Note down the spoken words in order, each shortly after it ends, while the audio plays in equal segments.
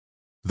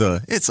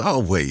the "it's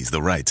always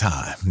the right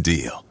time"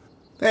 deal.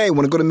 Hey,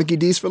 want to go to Mickey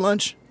D's for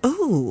lunch?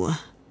 Ooh,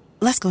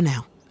 let's go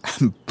now.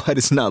 But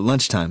it's not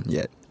lunchtime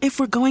yet. If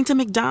we're going to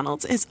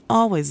McDonald's, it's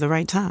always the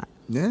right time.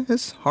 Yeah,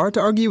 it's hard to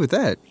argue with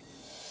that.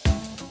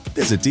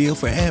 There's a deal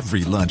for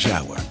every lunch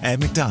hour at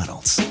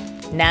McDonald's.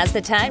 Now's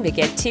the time to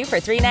get 2 for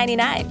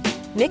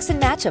 $3.99. Mix and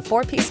match a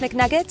 4-piece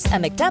McNuggets, a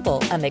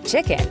McDouble, a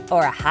McChicken,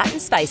 or a hot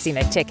and spicy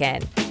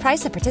McChicken.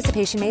 Price and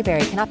participation may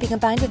vary. Cannot be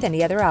combined with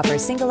any other offer.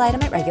 Single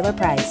item at regular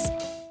price.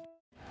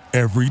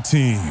 Every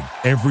team,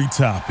 every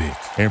topic,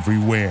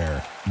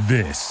 everywhere.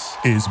 This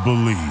is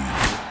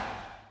Believe.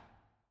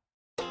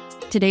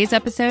 Today's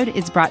episode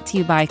is brought to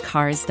you by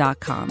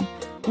Cars.com.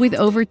 With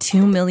over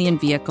 2 million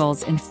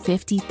vehicles and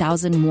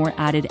 50,000 more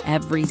added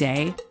every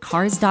day,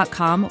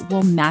 Cars.com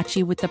will match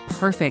you with the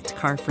perfect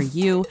car for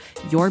you,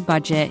 your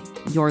budget,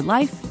 your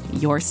life,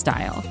 your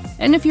style.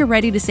 And if you're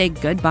ready to say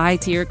goodbye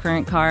to your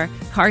current car,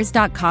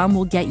 Cars.com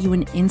will get you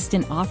an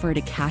instant offer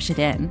to cash it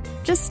in.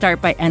 Just start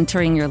by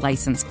entering your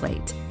license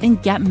plate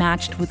and get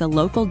matched with a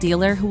local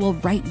dealer who will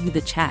write you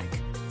the check.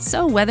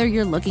 So whether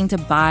you're looking to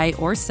buy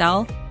or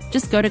sell,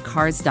 just go to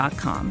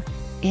Cars.com.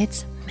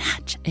 It's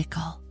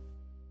magical.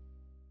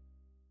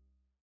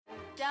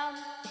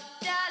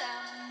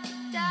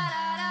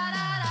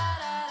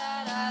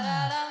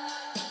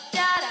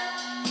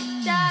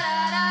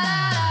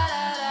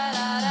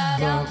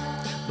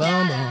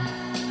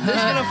 This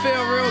is gonna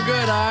feel real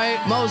good, alright?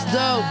 Most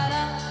dope.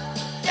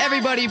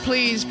 Everybody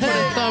please put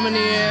a thumb in the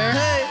air.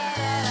 Hey.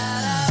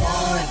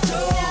 1, 2,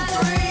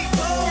 3,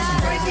 4.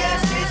 Some crazy ass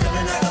kids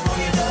gonna knock up on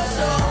your door,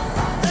 so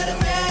let 'em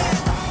in,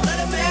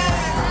 let 'em in,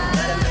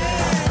 let 'em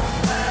in.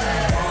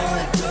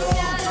 1, 2,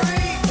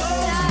 3,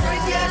 4. Some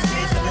crazy ass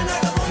kids gonna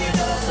knock up on your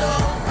door, so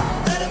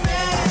let 'em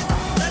in,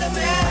 let 'em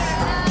in,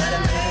 let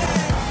 'em in.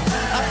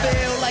 I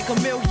feel like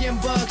 $1,000,000,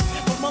 but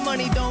my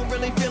money don't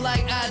really feel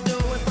like I do.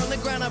 And from the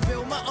ground I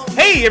build my own.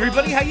 Hey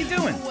everybody, how you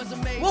doing?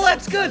 Well,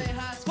 that's good.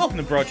 Welcome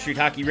to Broad Street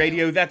Hockey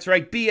Radio. That's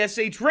right,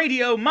 BSH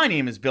Radio. My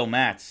name is Bill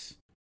Matz.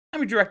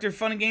 I'm your director of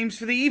fun and games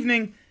for the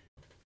evening.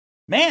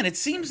 Man, it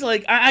seems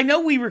like, I know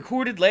we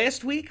recorded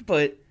last week,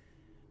 but it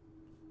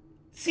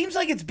seems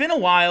like it's been a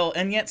while,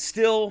 and yet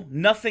still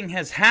nothing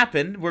has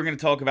happened. We're going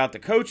to talk about the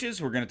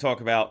coaches. We're going to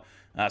talk about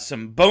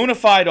some bona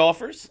fide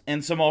offers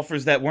and some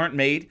offers that weren't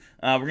made.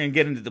 We're going to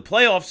get into the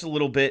playoffs a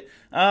little bit.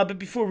 But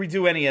before we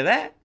do any of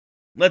that,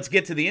 let's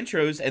get to the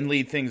intros and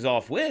lead things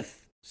off with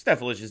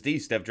Stephalicious D,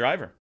 Steph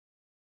Driver.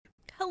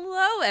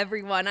 Hello,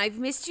 everyone. I've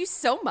missed you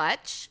so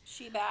much.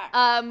 She back.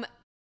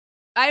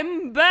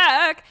 I'm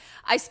back.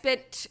 I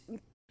spent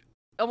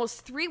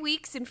almost 3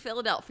 weeks in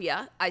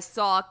Philadelphia. I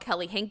saw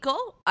Kelly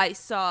Hinkle. I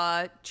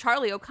saw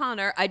Charlie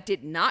O'Connor. I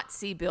did not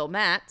see Bill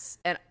Matz,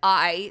 and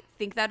I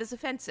think that is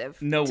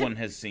offensive. No one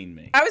has seen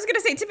me. I was going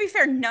to say, to be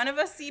fair, none of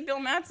us see Bill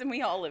Matz, and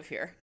we all live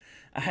here.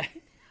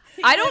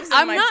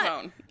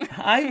 Phone.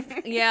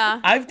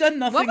 I've done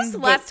nothing. When was the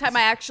last time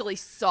I actually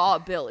saw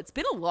Bill? It's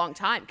been a long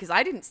time because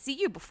I didn't see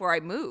you before I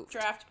moved.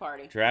 Draft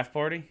party.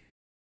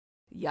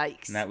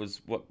 Yikes. And that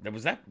was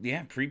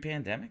Yeah,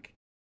 pre-pandemic.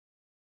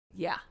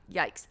 Yeah,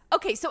 yikes.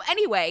 Okay, so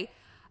anyway,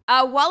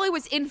 while I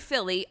was in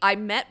Philly, I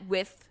met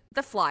with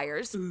the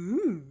Flyers.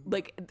 Ooh.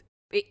 Like,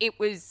 it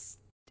was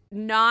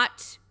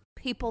not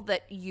people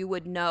that you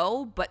would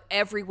know, but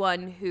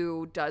everyone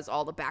who does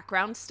all the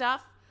background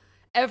stuff.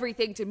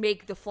 Everything to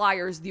make the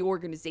Flyers, the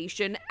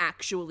organization,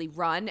 actually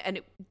run.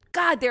 And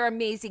God, they're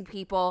amazing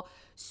people,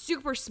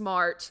 super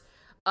smart.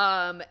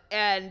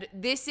 And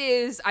this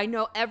is, I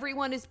know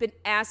everyone has been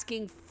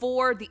asking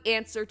for the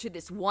answer to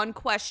this one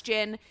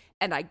question,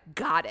 and I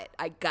got it.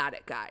 I got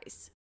it,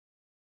 guys.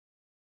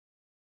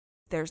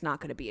 There's not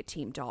going to be a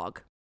team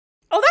dog.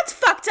 Oh, that's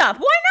fucked up.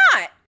 Why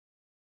not?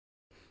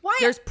 Why?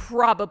 There's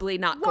probably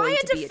not going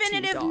to be a team dog. Why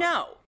a definitive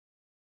no?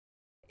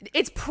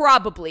 It's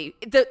probably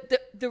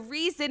the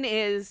reason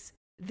is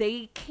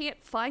they can't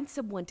find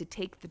someone to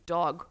take the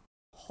dog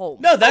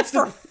home. No, that's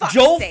for fuck's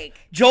sake.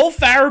 Joel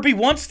Farabee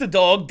wants the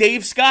dog.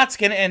 Dave Scott's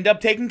gonna end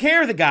up taking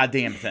care of the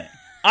goddamn thing.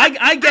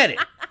 I get it.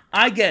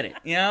 I get it.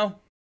 You know,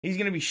 he's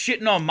gonna be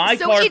shitting on my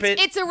carpet.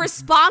 It's a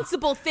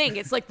responsible thing.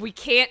 It's like we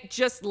can't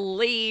just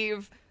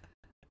leave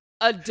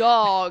a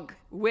dog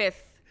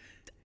with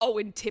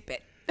Owen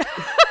Tippett.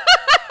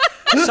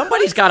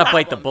 Somebody's got to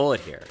bite the bullet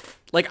here.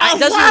 Like, a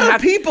lot of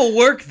people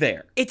work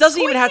there. It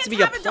doesn't even have to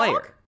be a player.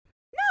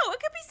 No, it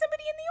could be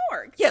somebody in the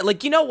org. Yeah,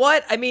 like, you know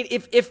what? I mean,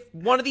 if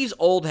one of these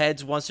old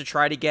heads wants to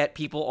try to get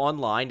people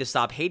online to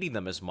stop hating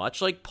them as much,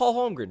 like Paul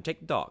Holmgren, take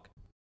the dog.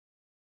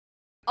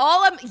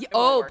 Paul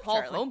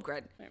Charlie.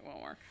 Holmgren. It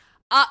won't work.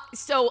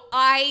 So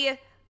I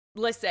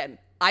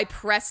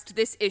pressed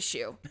this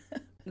issue,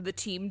 the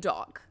team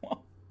dog.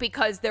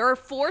 Because there are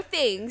 4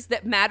 things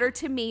that matter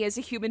to me as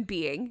a human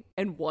being,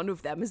 and one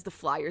of them is the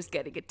Flyers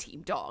getting a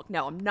team dog.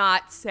 Now, I'm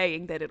not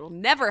saying that it'll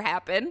never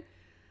happen.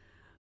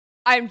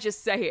 I'm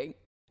just saying,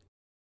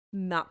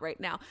 not right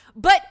now.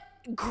 But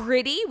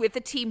gritty with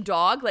a team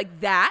dog, like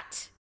that,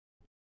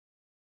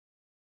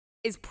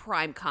 is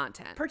prime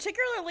content.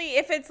 Particularly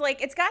if it's like,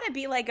 it's got to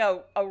be like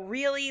a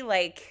really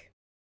like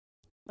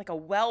like a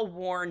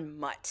well-worn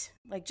mutt.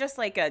 Like, just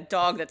like a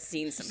dog that's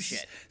seen some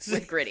shit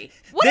with Gritty.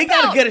 They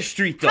gotta get a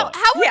street dog.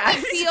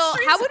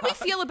 How would we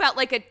feel about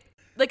like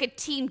a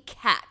team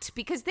cat?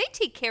 Because they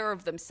take care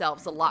of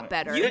themselves a lot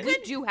better. We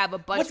do have a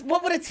bunch.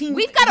 What would a team?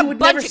 We've got a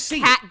bunch of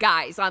cat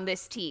guys on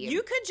this team.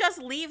 You could just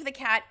leave the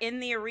cat in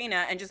the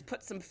arena and just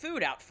put some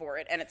food out for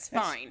it, and it's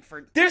fine.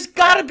 There's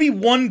gotta be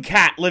one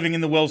cat living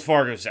in the Wells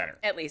Fargo Center.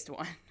 At least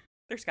one.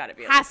 There's gotta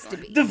be. Has to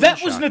be. The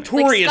vet was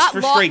notorious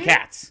for stray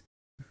cats.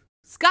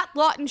 Scott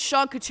Lawton,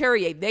 Sean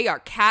Couturier, they are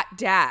cat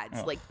dads.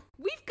 Oh. Like,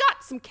 we've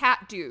got some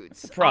cat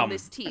dudes on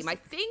this team. I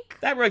think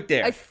that right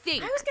there. I I was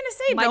gonna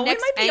say, my Bill,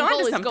 next we might be angle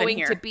onto is something going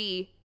here. to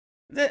be.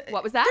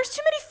 What was that? There's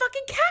too many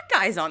fucking cat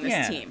guys on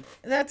this team.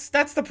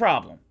 That's the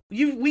problem.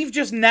 We've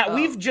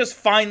just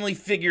finally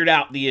figured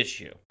out the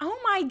issue. Oh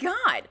my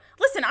god!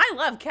 Listen, I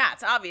love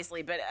cats,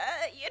 obviously, but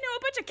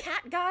a bunch of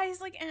cat guys,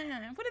 like,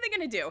 what are they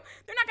gonna do?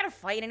 They're not gonna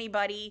fight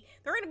anybody.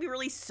 They're gonna be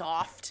really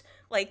soft,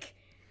 like.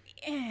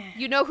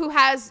 You know who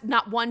has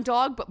not one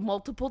dog but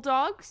multiple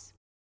dogs?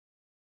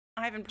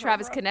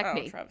 Travis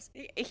Konechny. Oh, Travis.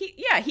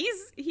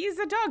 He's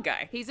a dog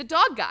guy. He's a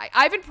dog guy.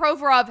 Ivan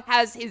Provorov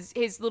has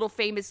his little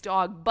famous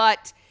dog,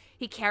 but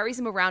he carries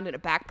him around in a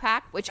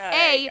backpack, which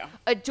A,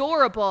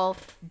 adorable,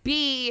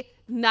 B,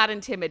 not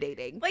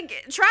intimidating.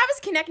 Like,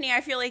 Travis Konechny,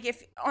 I feel like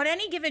if on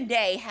any given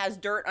day has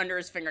dirt under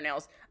his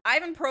fingernails,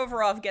 Ivan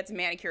Provorov gets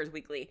manicures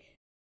weekly.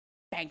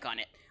 Bank on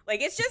it. Like,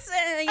 it's just,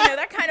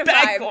 that kind of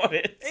Bank vibe. on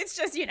it. It's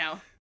just,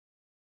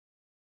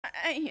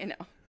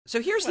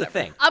 So here's the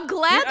thing. I'm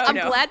glad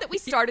that we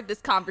started this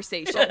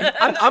conversation.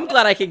 I'm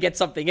glad I can get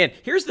something in.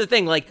 Here's the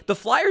thing, like, the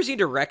Flyers need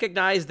to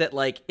recognize that,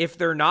 like, if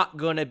they're not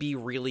gonna be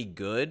really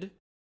good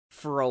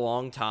for a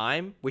long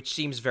time, which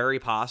seems very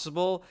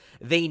possible,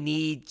 they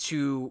need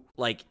to,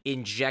 like,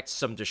 inject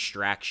some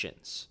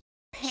distractions.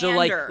 Pander. So,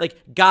 like,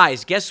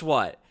 guys, guess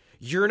what?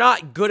 You're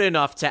not good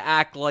enough to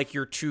act like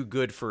you're too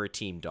good for a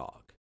team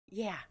dog.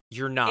 Yeah.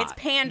 You're not. It's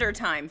pander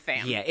time,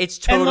 fam. Yeah, it's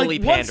totally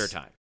pander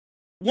time.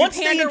 You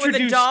pander with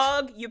a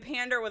dog, you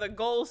pander with a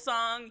goal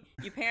song,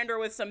 you pander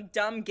with some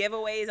dumb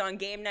giveaways on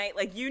game night.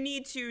 Like, you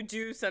need to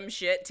do some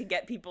shit to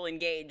get people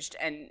engaged,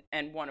 and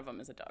one of them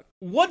is a dog.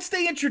 Once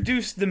they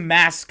introduced the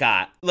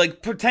mascot,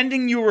 like,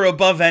 pretending you were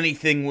above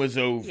anything was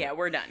over. Yeah,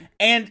 we're done.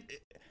 And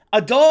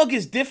a dog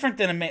is different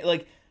than a man.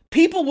 Like,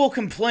 people will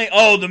complain,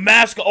 oh, the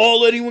mascot,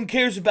 all anyone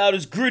cares about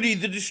is Gritty,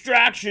 the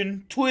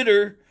distraction,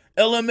 Twitter,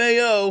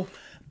 LMAO.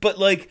 But,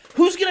 like,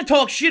 who's going to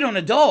talk shit on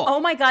a dog? Oh,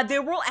 my God.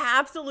 There will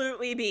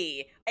absolutely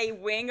be a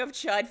wing of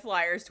Chud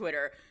Flyers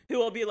Twitter who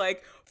will be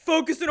like,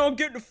 focusing on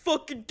getting a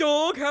fucking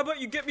dog? How about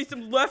you get me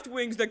some left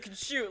wings that can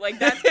shoot? Like,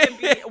 that's going to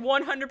be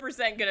 100%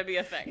 going to be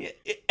a thing.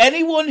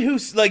 Anyone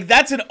who's, like,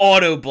 that's an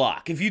auto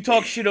block. If you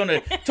talk shit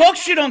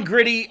on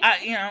Gritty,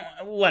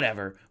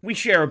 whatever. We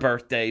share a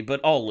birthday, but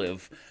I'll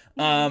live.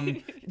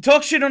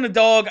 Talk shit on a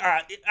dog,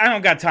 I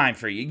don't got time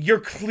for you. You're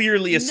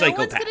clearly a psychopath.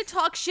 No one's going to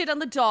talk shit on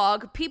the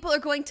dog. People are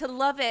going to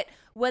love it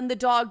when the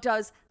dog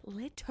does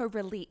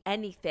literally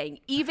anything,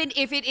 even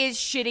if it is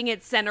shitting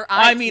at center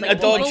ice. I mean, like,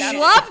 a dog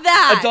love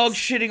that. A dog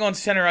shitting on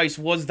center ice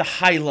was the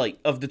highlight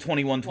of the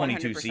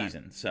 21-22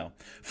 season. So,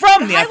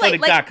 from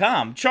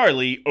theathletic.com,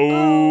 Charlie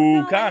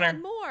O'Connor.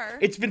 More.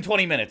 It's been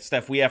 20 minutes,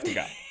 Steph. We have to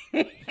go.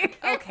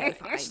 Okay,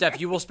 fine.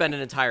 Steph, you will spend an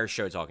entire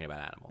show talking about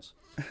animals.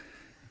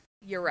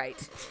 You're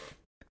right.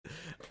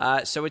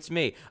 So it's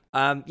me.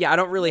 I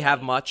don't really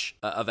have much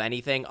of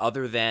anything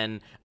other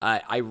than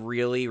I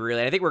really,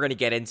 I think we're going to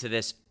get into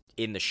this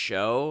in the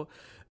show,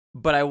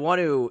 but I want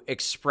to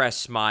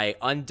express my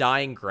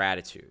undying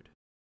gratitude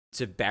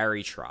to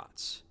Barry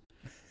Trotz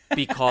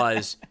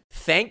because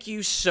thank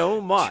you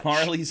so much,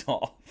 Charlie's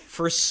off,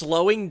 for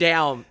slowing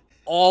down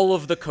all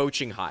of the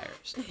coaching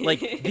hires.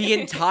 Like, the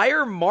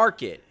entire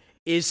market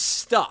is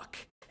stuck.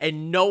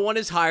 And no one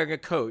is hiring a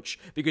coach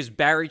because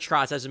Barry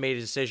Trotz hasn't made a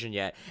decision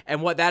yet.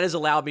 And what that has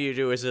allowed me to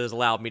do is it has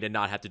allowed me to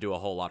not have to do a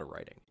whole lot of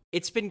writing.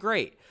 It's been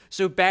great.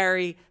 So,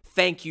 Barry,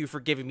 thank you for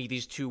giving me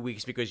these 2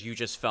 weeks because you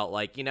just felt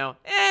like,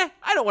 I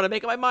don't want to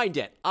make up my mind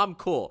yet. I'm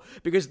cool.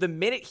 Because the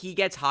minute he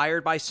gets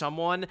hired by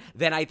someone,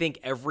 then I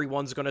think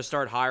everyone's going to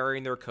start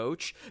hiring their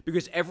coach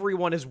because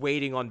everyone is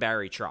waiting on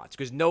Barry Trotz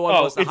because no one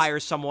wants to hire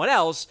someone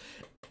else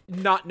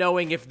not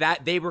knowing if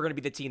they were going to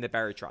be the team that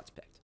Barry Trotz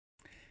picked.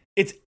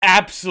 It's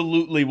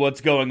absolutely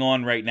what's going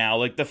on right now.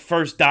 Like, the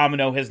first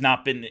domino has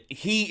not been...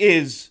 He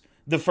is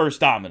the first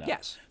domino.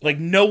 Yes. Like,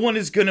 no one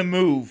is going to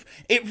move.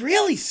 It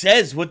really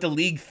says what the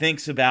league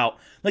thinks about...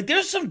 Like,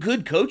 there's some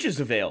good coaches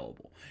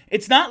available.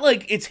 It's not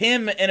like it's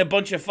him and a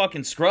bunch of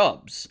fucking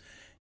scrubs.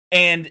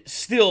 And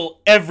still,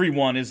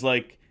 everyone is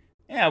like,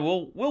 yeah,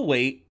 we'll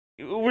wait.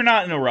 We're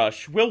not in a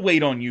rush. We'll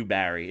wait on you,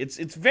 Barry.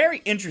 It's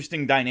very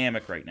interesting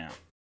dynamic right now.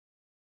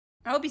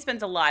 I hope he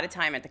spends a lot of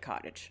time at the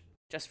cottage,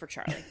 just for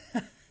Charlie.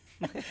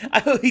 I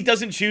hope he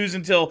doesn't choose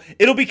until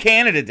it'll be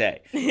Canada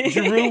Day.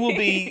 Giroux will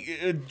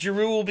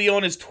be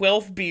on his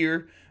 12th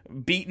beer,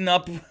 beaten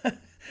up.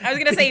 I was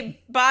gonna say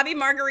Bobby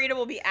Margarita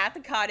will be at the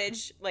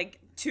cottage,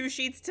 like 2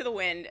 sheets to the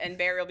wind, and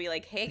Barry will be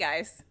like, "Hey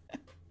guys,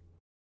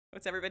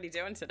 What's everybody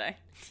doing today?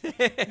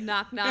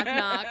 Knock, knock,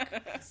 knock.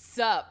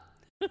 Sup?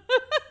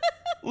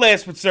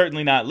 Last but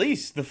certainly not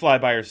least, the fly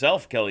by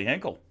herself, Kelly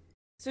Hinkle.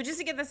 So just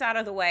to get this out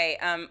of the way,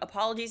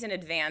 apologies in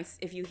advance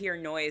if you hear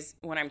noise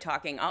when I'm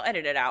talking. I'll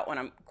edit it out when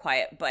I'm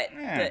quiet, but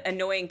the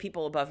annoying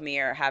people above me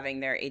are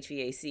having their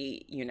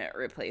HVAC unit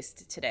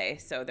replaced today,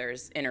 so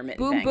there's intermittent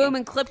boom, banging. boom,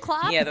 and clip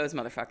clop? Yeah, those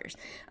motherfuckers.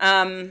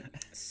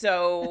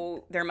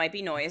 So there might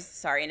be noise.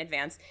 Sorry in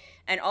advance.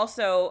 And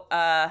also,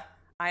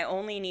 I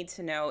only need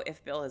to know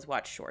if Bill has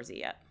watched Shoresy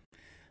yet.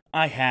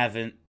 I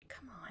haven't.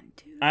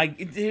 I know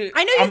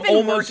you've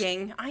been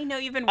working. I know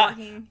you've been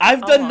working.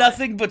 I've done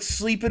nothing but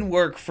sleep and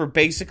work for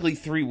basically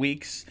 3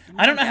 weeks.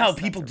 I don't know how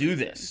people do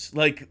this.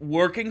 Like,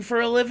 working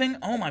for a living?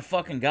 Oh my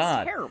fucking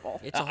God. It's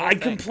terrible. It's a whole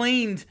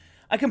thing.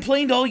 I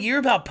complained all year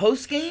about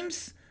post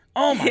games.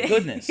 Oh my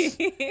goodness.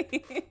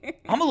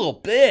 I'm a little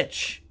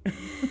bitch.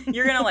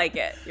 You're gonna like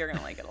it. You're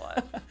gonna like it a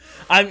lot.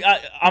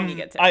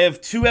 I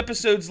have 2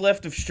 episodes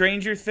left of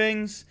Stranger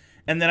Things,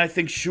 and then I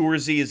think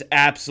Shoresy is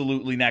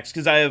absolutely next,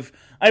 because I have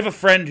a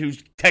friend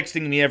who's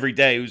texting me every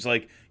day who's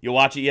like, "You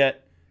watch it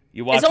yet?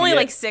 You watch it yet?" It's only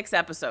like 6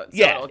 episodes.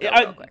 So it'll go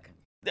real quick.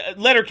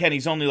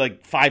 Letterkenny's only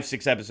like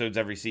 5-6 episodes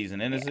every season,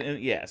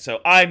 and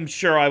so I'm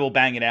sure I will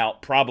bang it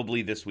out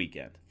probably this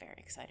weekend. Very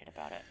excited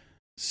about it.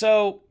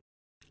 So,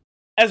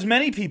 as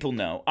many people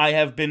know, I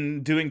have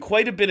been doing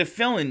quite a bit of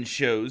fill-in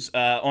shows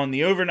on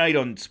the overnight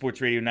on Sports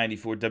Radio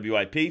 94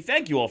 WIP.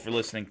 Thank you all for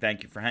listening.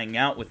 Thank you for hanging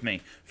out with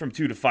me from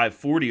 2 to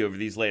 5:40 over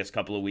these last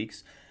couple of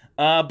weeks.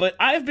 But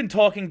I have been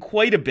talking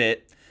quite a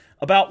bit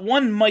about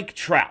one Mike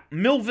Trout,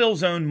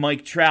 Millville's own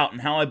Mike Trout,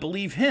 and how I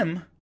believe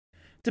him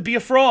to be a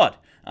fraud.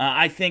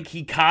 I think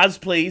he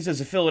cosplays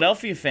as a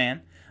Philadelphia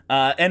fan,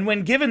 and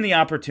when given the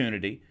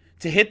opportunity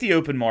to hit the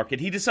open market,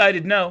 he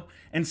decided no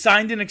and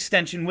signed an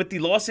extension with the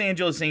Los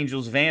Angeles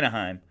Angels of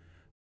Anaheim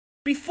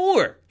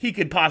before he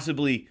could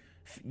possibly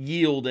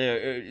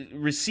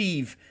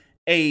receive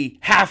a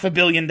 $500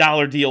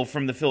 million deal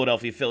from the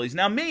Philadelphia Phillies.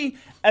 Now, me,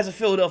 as a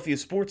Philadelphia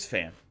sports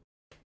fan,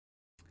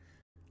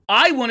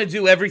 I want to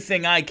do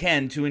everything I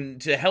can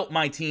to help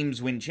my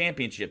teams win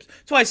championships.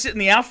 So I sit in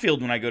the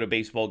outfield when I go to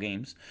baseball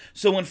games.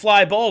 So when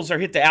fly balls are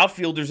hit to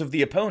outfielders of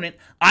the opponent,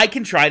 I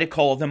can try to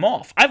call them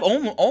off. I've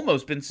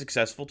almost been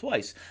successful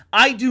twice.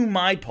 I do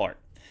my part.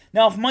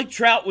 Now, if Mike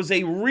Trout was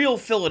a real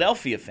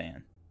Philadelphia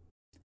fan,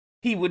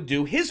 he would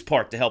do his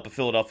part to help a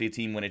Philadelphia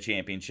team win a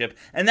championship,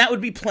 and that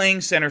would be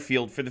playing center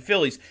field for the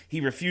Phillies.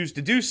 He refused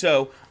to do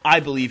so. I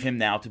believe him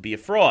now to be a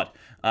fraud.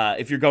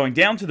 If you're going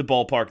down to the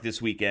ballpark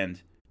this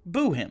weekend,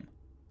 boo him,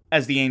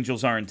 as the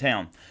Angels are in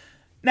town.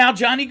 Now,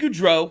 Johnny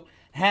Gaudreau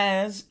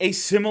has a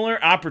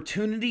similar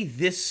opportunity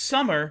this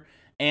summer,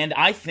 and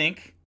I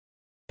think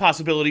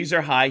possibilities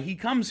are high he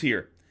comes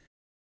here.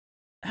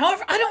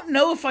 However, I don't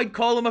know if I'd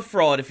call him a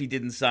fraud if he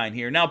didn't sign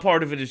here. Now,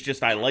 part of it is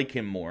just I like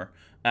him more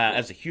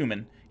as a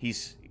human.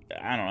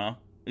 I don't know,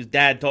 his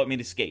dad taught me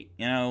to skate.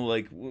 You know,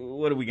 like,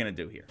 what are we going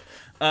to do here?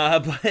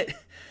 But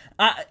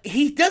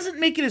he doesn't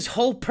make it his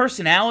whole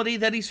personality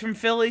that he's from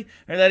Philly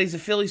or that he's a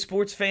Philly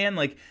sports fan.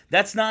 Like,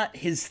 that's not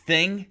his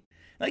thing.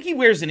 Like, he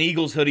wears an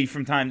Eagles hoodie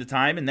from time to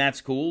time, and that's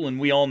cool. And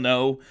we all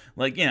know,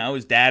 like, you know,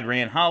 his dad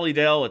ran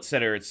Hollydale, et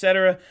cetera, et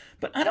cetera.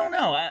 But I don't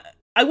know.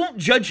 I won't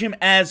judge him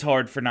as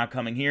hard for not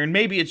coming here. And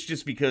maybe it's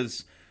just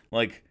because,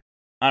 like,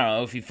 I don't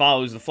know, if he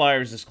follows the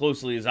Flyers as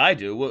closely as I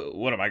do,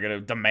 what am I going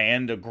to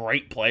demand a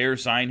great player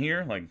sign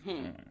here? Like,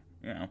 you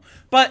know.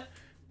 But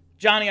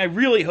Johnny, I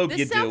really hope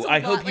you do.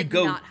 I hope you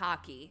go. Not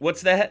hockey.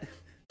 What's that?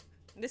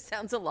 This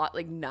sounds a lot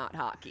like not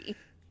hockey.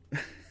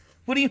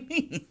 What do you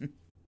mean?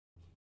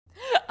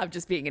 I'm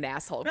just being an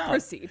asshole. No.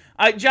 Proceed.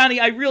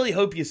 Johnny, I really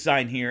hope you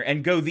sign here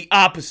and go the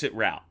opposite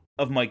route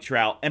of Mike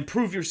Trout and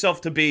prove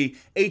yourself to be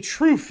a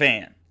true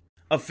fan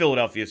of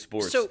Philadelphia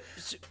sports.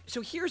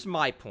 So here's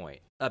my point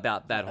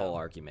about that whole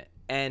argument.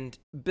 And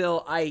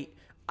Bill, I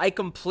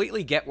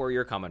completely get where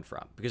you're coming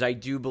from, because I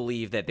do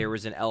believe that there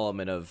was an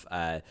element of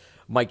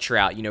Mike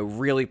Trout, you know,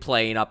 really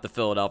playing up the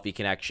Philadelphia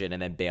connection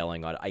and then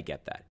bailing on it. I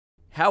get that.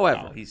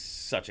 However, he's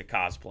such a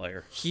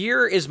cosplayer.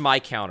 Here is my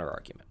counter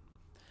argument.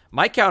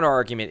 My counter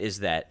argument is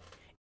that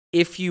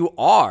if you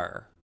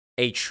are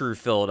a true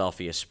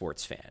Philadelphia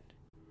sports fan,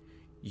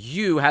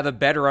 you have a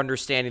better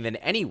understanding than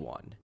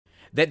anyone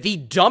that the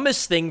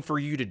dumbest thing for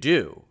you to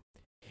do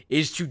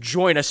is to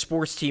join a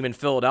sports team in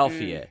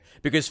Philadelphia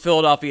because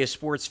Philadelphia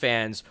sports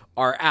fans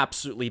are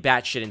absolutely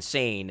batshit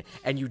insane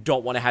and you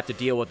don't want to have to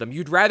deal with them.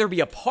 You'd rather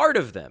be a part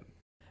of them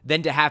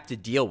than to have to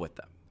deal with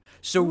them.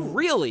 So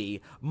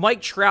really,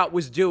 Mike Trout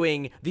was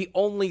doing the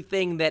only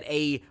thing that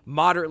a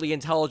moderately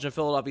intelligent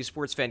Philadelphia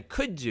sports fan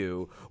could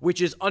do,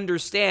 which is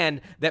understand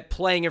that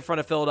playing in front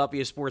of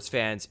Philadelphia sports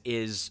fans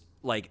is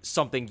like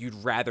something you'd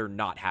rather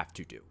not have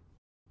to do.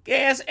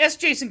 Yeah, ask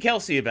Jason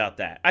Kelsey about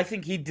that. I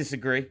think he'd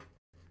disagree.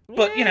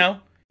 But, you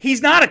know,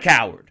 he's not a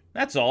coward.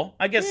 That's all.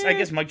 I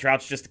guess Mike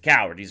Trout's just a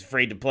coward. He's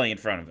afraid to play in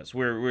front of us.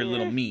 We're a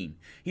little mean.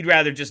 He'd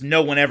rather just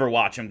no one ever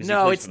watch him because he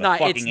plays for the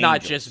fucking Angels. It's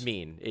not just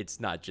mean. It's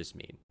not just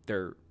mean.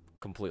 They're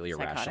completely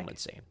irrational and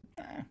insane.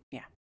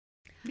 Yeah.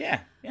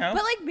 Yeah, you know.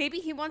 But, like, maybe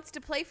he wants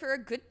to play for a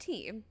good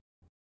team.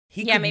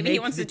 He Yeah, could maybe he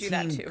make wants the to do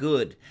that team too.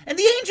 Good. And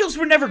the Angels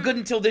were never good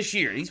until this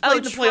year. He's played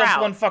in the playoffs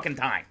Trout. one fucking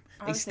time.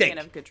 I They was stink.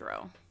 thinking of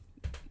Gaudreau.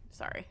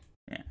 Sorry.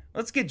 Yeah.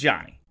 Let's get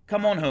Johnny.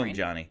 Come on home,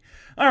 Johnny.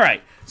 All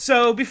right.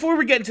 So before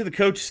we get into the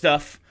coach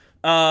stuff,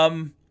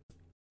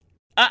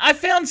 I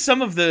found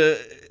some of the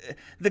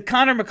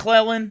Connor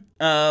McClellan,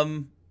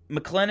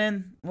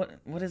 McLennan.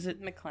 What is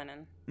it?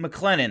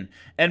 McLennan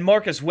and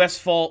Marcus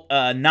Westphal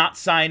not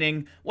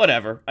signing.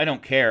 Whatever. I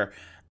don't care.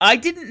 I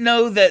didn't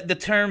know that the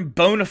term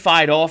bona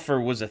fide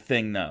offer was a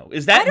thing, though.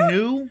 Is that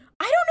new?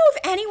 I don't know if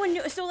anyone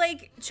knew. So,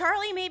 like,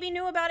 Charlie maybe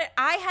knew about it.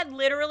 I had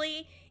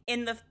literally,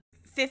 in the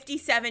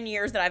 57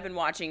 years that I've been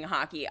watching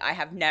hockey, I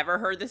have never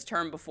heard this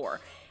term before.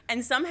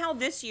 And somehow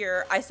this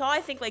year, I saw, I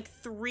think, like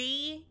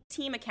 3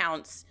 team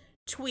accounts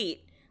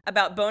tweet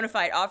about bona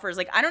fide offers.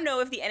 Like, I don't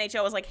know if the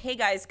NHL was like, hey,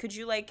 guys, could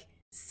you, like,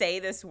 say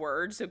this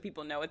word so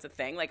people know it's a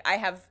thing? Like,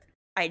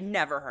 I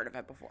never heard of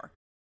it before.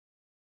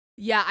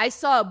 Yeah, I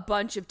saw a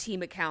bunch of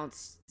team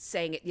accounts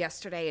saying it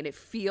yesterday, and it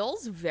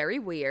feels very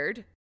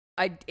weird.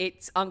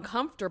 It's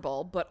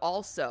uncomfortable, but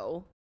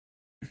also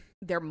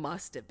there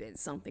must have been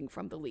something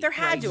from the league. There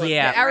had to have been,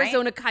 The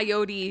Arizona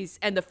Coyotes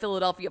and the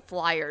Philadelphia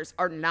Flyers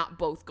are not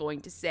both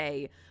going to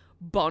say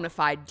bona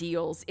fide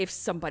deals if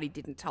somebody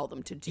didn't tell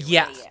them to do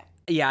it.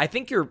 Yeah, I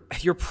think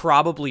you're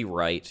probably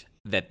right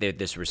that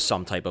this was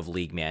some type of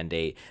league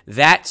mandate.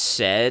 That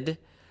said,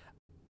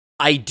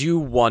 I do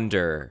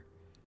wonder.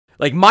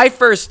 Like, my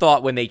first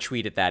thought when they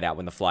tweeted that out,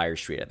 when the Flyers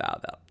tweeted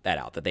that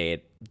out, that they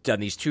had done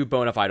these 2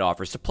 bona fide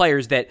offers to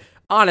players that,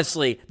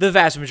 honestly, the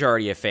vast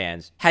majority of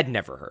fans had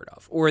never heard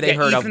of. Or they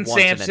heard Ethan of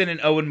once Sampson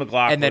and Owen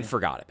McLaughlin. And then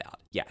forgot about it,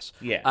 yes.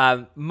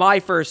 Yeah. My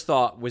first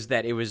thought was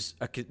that it was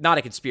not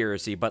a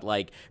conspiracy, but,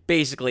 like,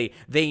 basically,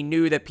 they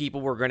knew that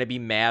people were going to be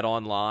mad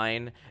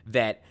online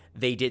that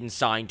they didn't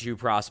sign 2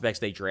 prospects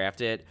they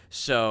drafted,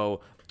 so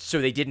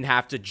they didn't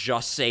have to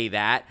just say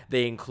that.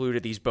 They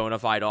included these bona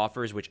fide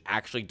offers, which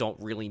actually don't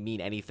really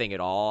mean anything at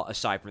all,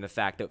 aside from the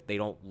fact that they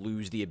don't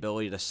lose the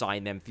ability to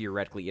sign them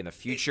theoretically in the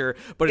future.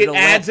 But it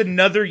adds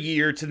another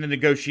year to the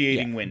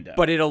negotiating window.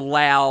 But it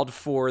allowed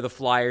for the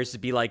Flyers to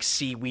be like,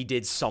 see, we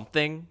did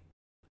something.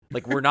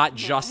 Like, we're not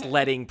just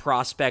letting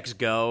prospects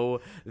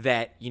go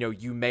that,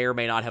 you may or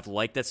may not have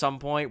liked at some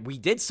point. We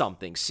did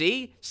something.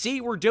 See,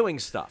 we're doing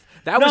stuff.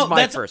 That was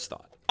my first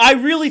thought. I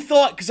really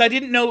thought, because I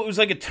didn't know it was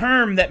like a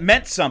term that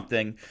meant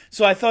something,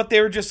 so I thought they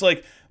were just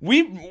like,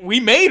 we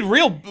made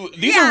real,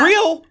 these are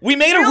real, we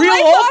made a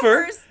real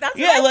offer. That's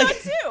what I thought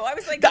too. I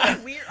was like,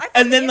 that's weird.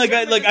 And then I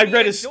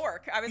read a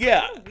dork. I was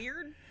like, what a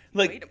weird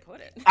way to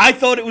put it. I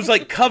thought it was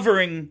like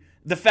covering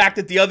the fact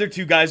that the other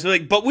 2 guys were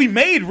like, but we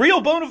made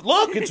real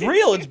look, it's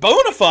real, it's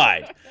bona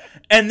fide.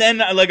 And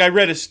then, I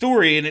read a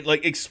story, and it,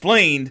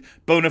 explained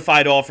bona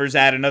fide offers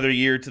add another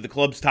year to the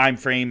club's time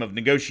frame of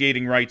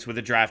negotiating rights with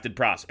a drafted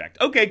prospect.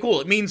 Okay,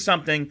 cool. It means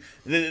something.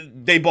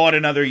 They bought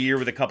another year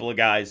with a couple of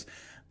guys.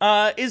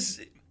 Is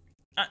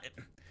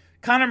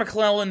Connor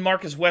McClellan,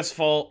 Marcus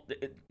Westphal,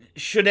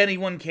 should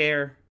anyone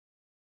care?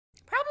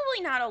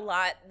 Probably not a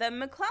lot. The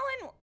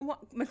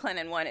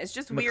McLennan one is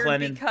just weird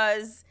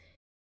because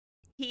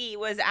he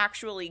was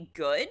actually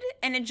good,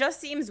 and it just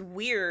seems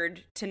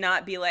weird to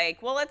not be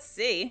like, well, let's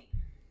see.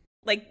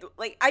 Like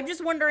I'm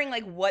just wondering,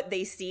 what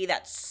they see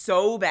that's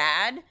so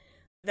bad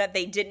that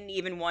they didn't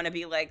even want to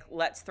be like,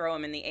 let's throw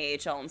him in the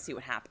AHL and see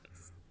what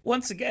happens.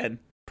 Once again,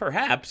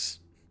 perhaps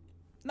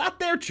not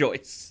their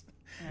choice.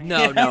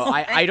 No,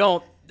 I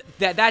don't.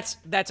 That's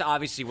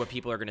obviously what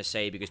people are going to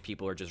say because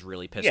people are just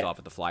really pissed off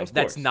at the Flyers.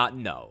 That's not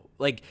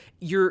Like,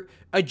 you're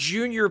a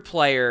junior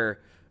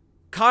player.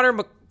 Let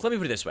me put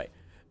it this way.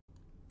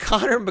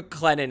 Connor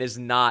McClennan is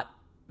not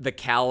the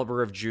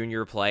caliber of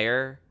junior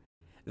player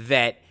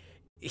that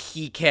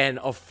he can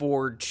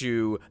afford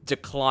to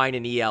decline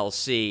an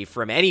ELC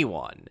from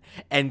anyone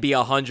and be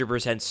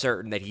 100%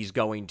 certain that he's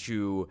going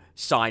to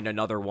sign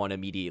another one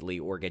immediately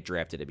or get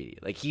drafted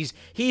immediately. Like,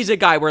 he's a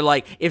guy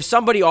where, if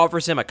somebody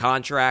offers him a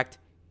contract,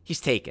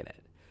 he's taking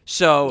it.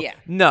 So,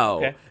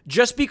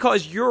 just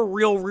because you're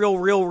real,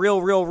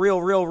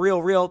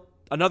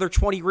 another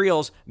 20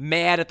 reels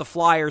mad at the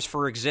Flyers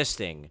for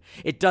existing,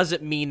 it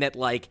doesn't mean that,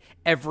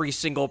 every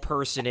single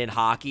person in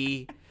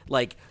hockey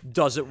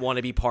doesn't want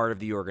to be part of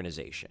the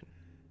organization.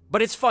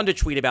 But it's fun to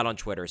tweet about on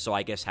Twitter, so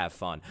I guess have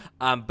fun.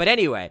 But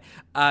anyway,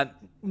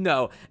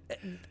 no,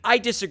 I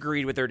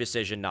disagreed with their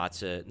decision not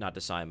to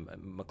sign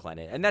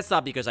McLennan. And that's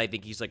not because I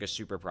think he's a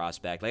super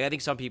prospect. I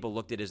think some people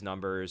looked at his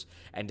numbers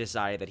and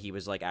decided that he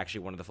was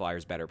actually one of the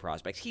Flyers' better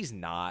prospects. He's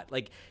not.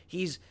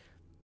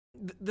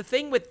 The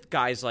thing with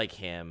guys like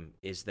him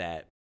is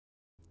that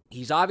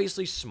he's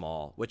obviously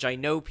small, which I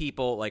know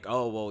people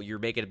oh, well, you're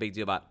making a big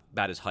deal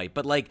about his height.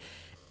 But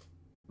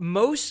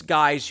most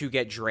guys who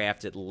get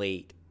drafted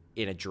late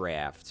in a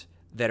draft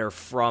that are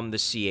from the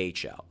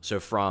CHL, so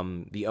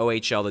from the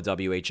OHL, the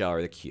WHL,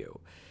 or the Q,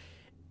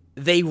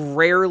 they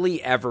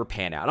rarely ever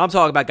pan out. And I'm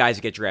talking about guys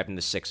that get drafted in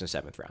the 6th and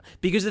 7th round.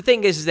 Because the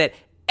thing is that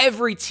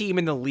every team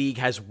in the league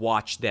has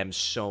watched them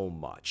so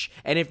much.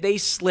 And if they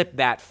slip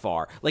that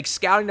far, like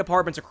scouting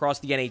departments across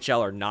the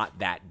NHL are not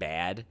that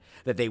bad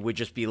that they would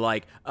just be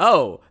like,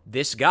 oh,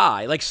 this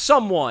guy, like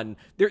someone,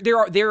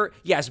 there,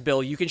 yes,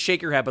 Bill, you can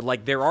shake your head, but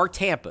like there are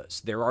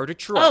Tampas, there are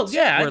Detroits. Oh,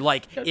 yeah. Where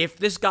like, if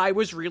this guy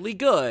was really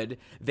good,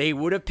 they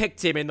would have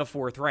picked him in the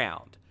 4th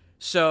round.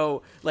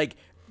 So like,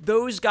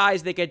 those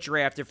guys that get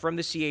drafted from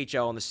the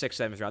CHL in the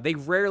 6th, 7th round, they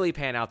rarely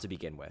pan out to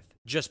begin with,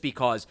 just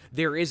because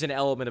there is an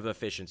element of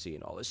efficiency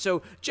in all this.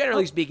 So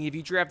generally speaking, if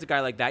you draft a guy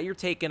like that, you're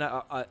taking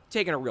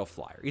a real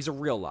flyer. He's a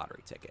real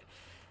lottery ticket.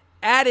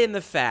 Add in the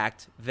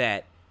fact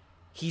that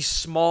he's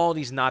small and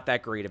he's not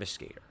that great of a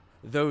skater.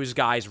 Those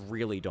guys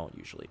really don't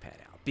usually pan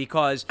out,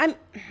 because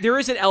there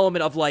is an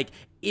element of like,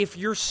 if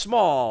you're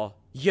small,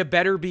 you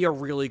better be a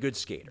really good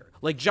skater.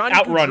 Like Johnny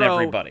Outrun Gaudreau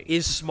everybody.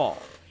 is small.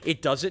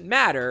 It doesn't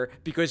matter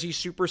because he's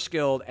super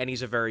skilled and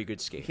he's a very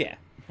good skater. Yeah.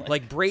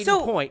 Like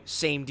Braden Point,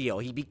 same deal.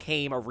 He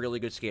became a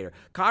really good skater.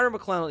 Connor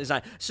McClellan is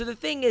not. So the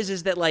thing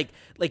is that like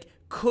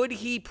could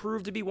he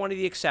prove to be one of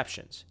the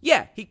exceptions?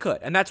 Yeah, he could.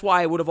 And that's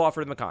why I would have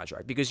offered him a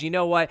contract, because you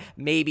know what?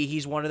 Maybe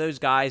he's one of those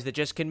guys that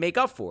just can make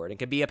up for it and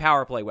can be a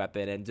power play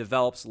weapon and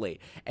develops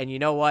late. And you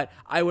know what?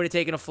 I would have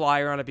taken a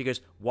flyer on it,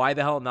 because why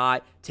the hell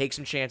not take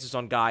some chances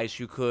on guys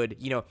who could,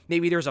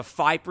 maybe there's a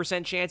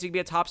 5% chance he could be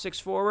a top 6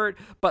 forward,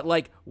 but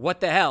like, what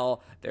the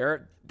hell?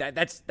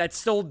 That's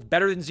still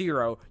better than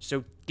 0.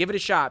 So give it a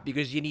shot,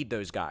 because you need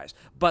those guys.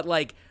 But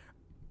like,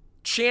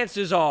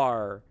 chances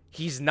are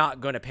he's not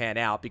going to pan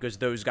out, because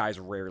those guys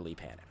rarely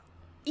pan out.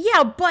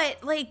 Yeah,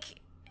 but like,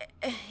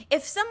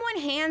 if someone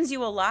hands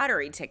you a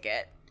lottery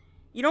ticket,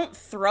 you don't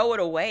throw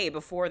it away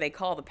before they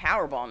call the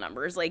Powerball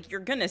numbers. Like, you're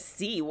going to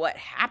see what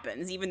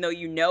happens, even though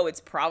you know it's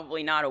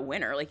probably not a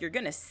winner. Like, you're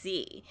going to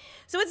see.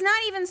 So it's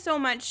not even so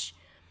much...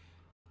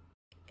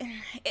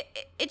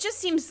 It just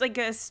seems like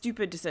a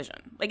stupid decision.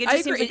 Like, it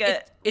just seems like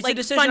it's a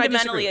decision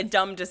fundamentally a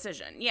dumb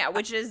decision. Yeah,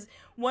 which is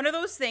one of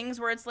those things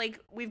where it's like,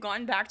 we've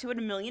gone back to it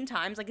a million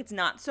times. Like, it's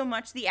not so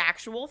much the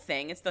actual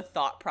thing, it's the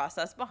thought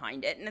process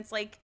behind it. And it's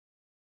like,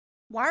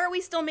 why are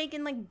we still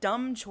making like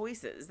dumb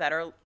choices that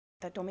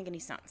don't make any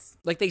sense?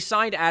 Like, they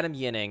signed Adam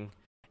Yinning,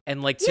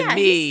 and like, to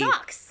me, he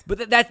sucks.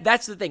 But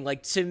that's the thing.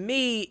 Like, to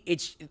me,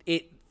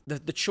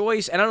 the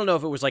choice, and I don't know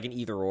if it was like an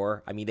either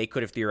or. I mean, they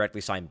could have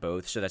theoretically signed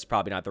both, so that's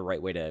probably not the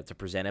right way to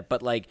present it.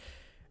 But like,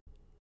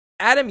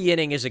 Adam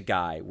Yinning is a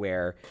guy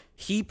where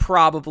he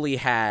probably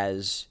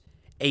has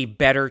a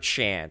better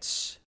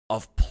chance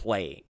of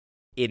playing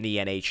in the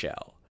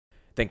NHL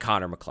than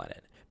Connor McClennon,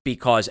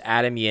 because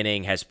Adam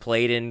Yinning has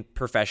played in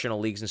professional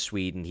leagues in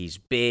Sweden. He's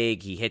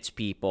big, he hits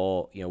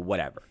people,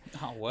 whatever.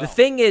 Oh, well. The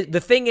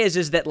thing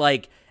is that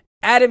like,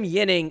 Adam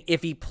Yinning,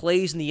 if he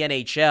plays in the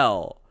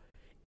NHL,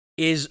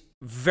 is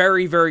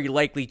very, very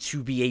likely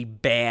to be a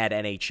bad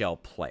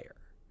NHL player.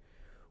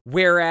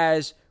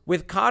 Whereas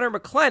with Connor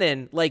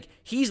McClennon, like,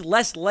 he's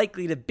less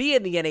likely to be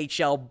in the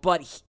NHL,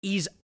 but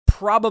he's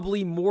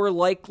probably more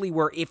likely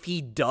where if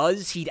he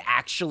does, he'd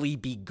actually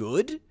be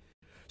good.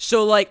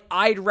 So, like,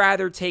 I'd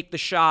rather take the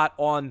shot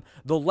on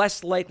the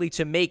less likely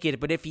to make it,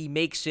 but if he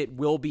makes it,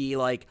 will be,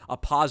 like, a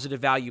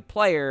positive value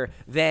player,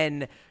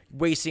 than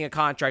wasting a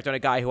contract on a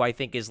guy who I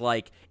think is,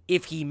 like,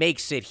 if he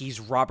makes it, he's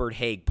Robert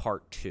Haig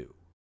Part 2,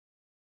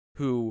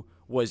 who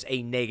was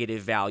a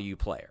negative value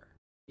player,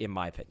 in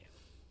my opinion.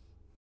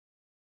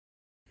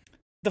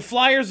 The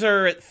Flyers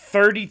are at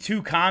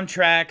 32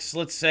 contracts,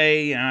 let's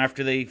say,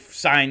 after they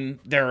sign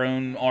their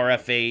own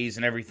RFAs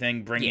and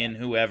everything, bring in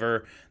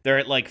whoever. They're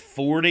at like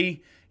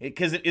 40.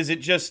 Because is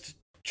it just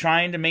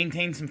trying to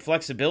maintain some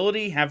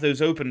flexibility, have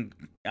those open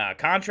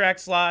contract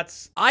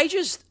slots? I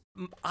just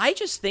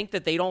think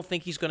that they don't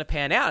think he's going to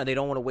pan out, and they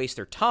don't want to waste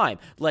their time.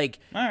 Like,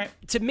 all right.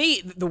 To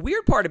me, the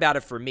weird part about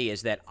it for me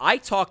is that I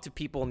talked to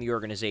people in the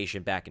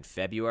organization back in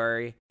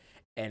February,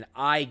 and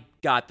I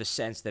got the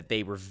sense that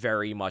they were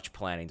very much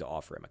planning to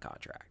offer him a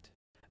contract.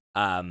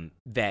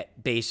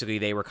 That basically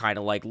they were kind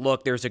of like,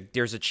 look, there's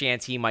a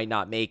chance he might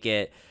not make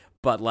it,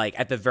 but like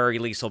at the very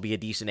least he'll be a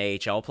decent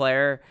AHL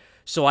player.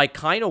 So I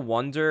kind of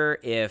wonder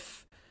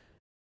if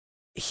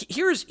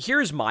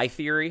here's my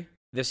theory.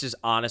 This is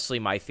honestly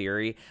my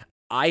theory.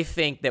 I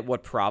think that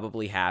what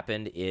probably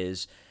happened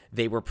is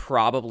they were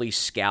probably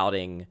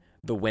scouting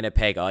the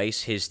Winnipeg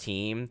Ice, his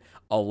team,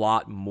 a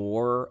lot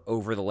more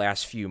over the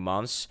last few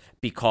months,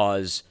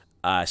 because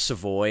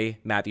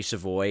Matthew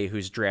Savoy,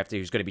 who's going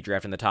to be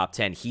drafted in the top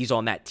 10, he's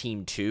on that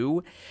team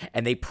too.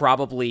 And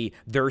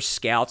their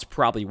scouts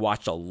probably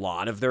watched a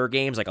lot of their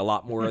games, like a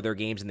lot more of their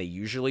games than they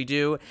usually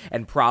do.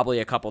 And probably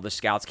a couple of the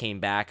scouts came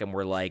back and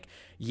were like,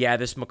 yeah,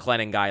 this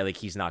McClennon guy, like,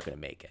 he's not going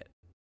to make it.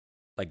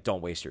 Like,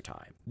 don't waste your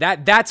time.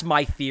 That's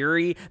my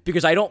theory,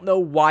 because I don't know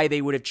why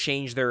they would have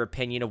changed their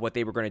opinion of what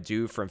they were going to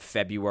do from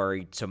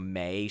February to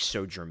May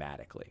so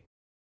dramatically.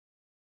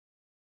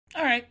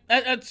 All right,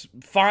 that's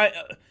fine.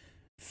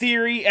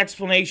 Theory,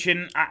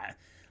 explanation.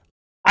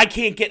 I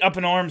can't get up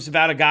in arms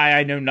about a guy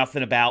I know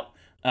nothing about.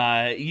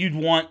 You'd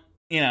want,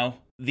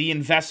 the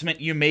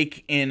investment you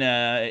make in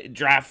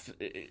draft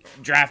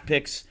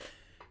picks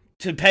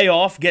to pay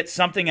off, get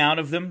something out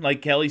of them.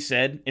 Like Kelly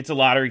said, it's a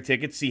lottery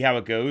ticket, see how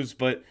it goes.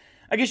 But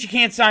I guess you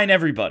can't sign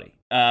everybody.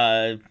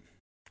 I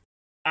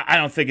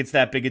don't think it's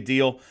that big a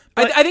deal.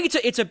 But I think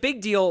it's a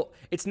big deal.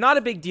 It's not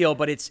a big deal,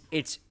 but it's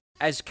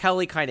as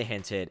Kelly kind of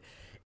hinted,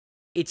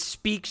 it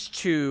speaks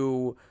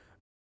to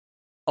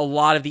a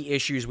lot of the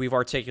issues we've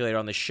articulated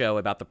on the show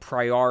about the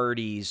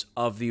priorities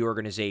of the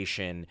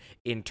organization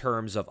in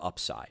terms of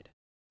upside.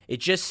 It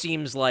just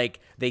seems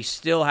like they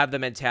still have the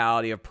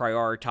mentality of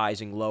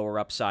prioritizing lower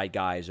upside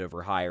guys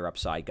over higher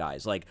upside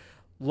guys. Like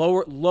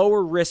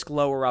lower risk,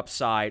 lower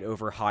upside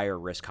over higher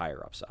risk,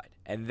 higher upside.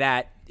 And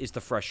that is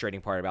the frustrating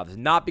part about this.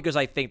 Not because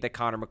I think that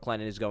Connor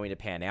McClennan is going to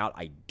pan out.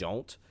 I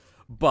don't.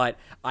 But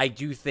I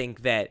do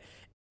think that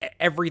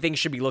everything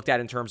should be looked at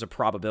in terms of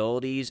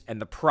probabilities,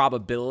 and the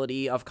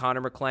probability of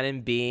Connor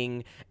McClennan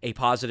being a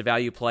positive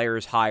value player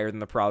is higher than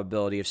the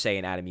probability of, say,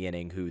 an Adam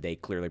Yinning, who they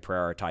clearly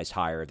prioritized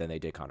higher than they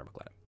did Connor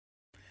McClennan.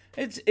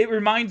 It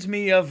reminds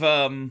me of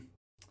the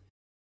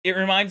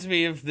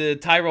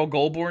Tyrell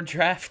Goulbourne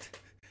draft.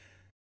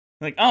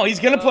 Like, oh, he's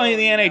going to play in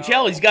the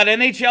NHL. He's got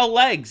NHL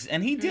legs.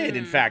 And he did,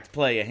 in fact,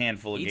 play a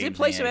handful of games. He did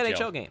play some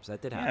NHL games.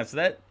 That did happen. Yeah, so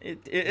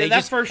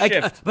that first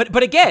shift.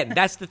 But again,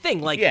 that's the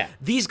thing. Like,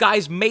 these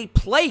guys may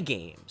play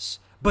games,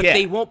 but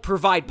they won't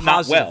provide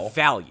positive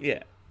value.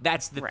 Yeah.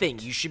 That's the thing.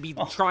 You should be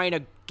trying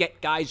to get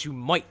guys who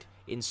might,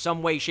 in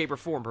some way, shape, or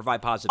form,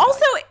 provide positive also,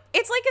 value.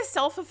 It's like a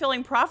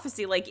self-fulfilling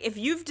prophecy. Like, if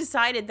you've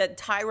decided that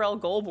Tyrell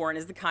Goulbourne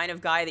is the kind of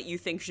guy that you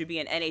think should be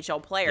an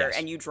NHL player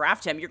and you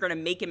draft him, you're going to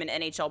make him an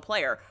NHL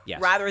player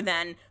rather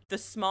than the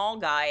small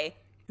guy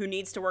who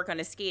needs to work on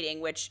his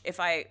skating, which,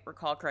 if I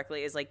recall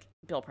correctly, is, like,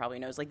 Bill probably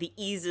knows, like,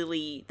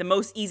 the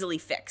most easily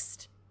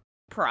fixed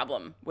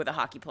problem with a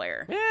hockey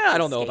player. Yeah, I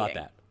don't know about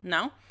that.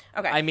 No?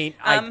 Okay. I mean,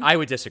 I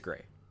would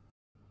disagree.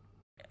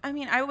 I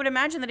mean, I would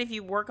imagine that if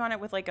you work on it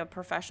with, like, a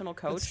professional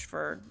coach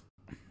for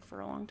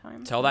a long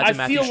time. Tell that to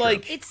Matthew Strom.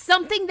 Like it's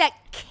something that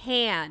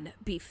can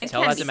be fixed.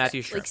 Tell that to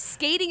Matthew Strom. Like,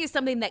 skating is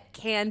something that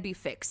can be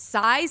fixed.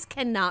 Size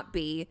cannot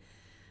be.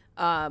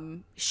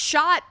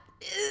 Shot.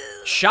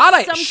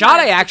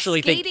 I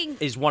actually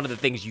think is one of the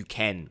things you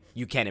can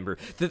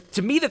improve.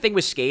 To me, the thing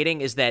with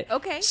skating is that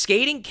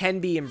skating can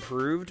be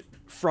improved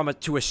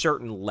to a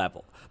certain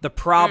level. The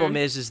problem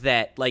is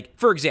that, like,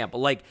 for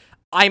example, like,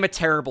 I'm a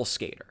terrible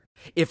skater.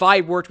 If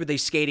I worked with a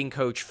skating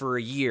coach for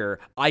a year,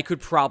 I could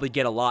probably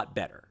get a lot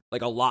better.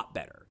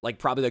 Like,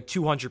 probably like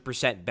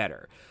 200%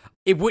 better.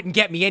 It wouldn't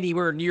get me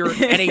anywhere near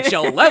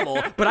NHL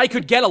level, but I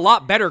could get a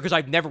lot better because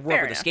I've never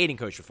worked with a skating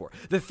coach before.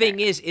 The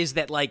thing is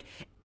that, like,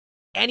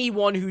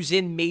 anyone who's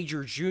in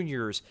major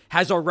juniors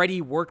has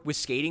already worked with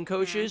skating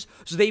coaches,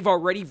 so they've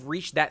already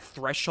reached that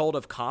threshold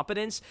of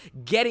competence.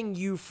 Getting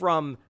you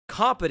from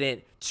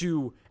competent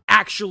to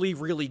actually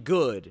really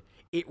good,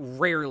 it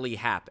rarely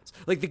happens.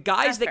 Like, the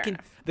guys that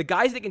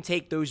can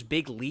take those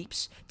big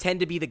leaps tend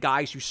to be the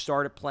guys who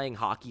started playing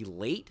hockey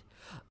late.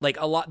 Like,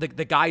 a lot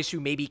the guys who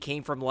maybe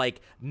came from,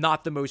 like,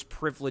 not the most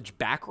privileged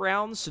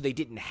backgrounds, so they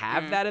didn't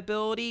have that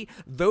ability.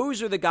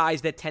 Those are the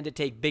guys that tend to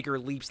take bigger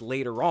leaps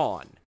later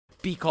on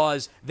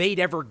because they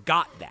never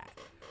got that.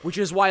 Which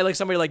is why, like,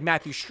 somebody like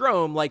Matthew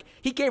Strom, like,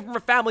 he came from a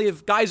family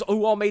of guys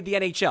who all made the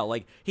NHL.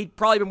 Like, he'd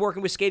probably been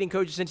working with skating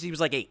coaches since he was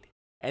like 8,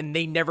 and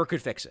they never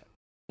could fix it.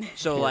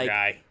 So, Poor like,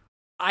 guy.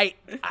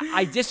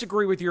 I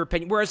disagree with your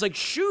opinion. Whereas, like,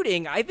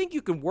 shooting, I think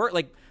you can work,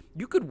 like,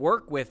 you could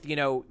work with,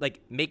 like,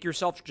 make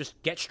yourself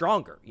just get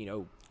stronger,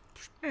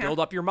 build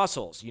up your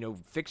muscles,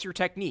 fix your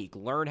technique,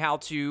 learn how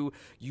to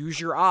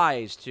use your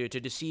eyes to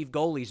deceive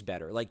goalies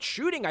better. Like,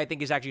 shooting, I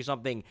think, is actually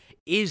something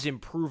is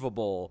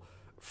improvable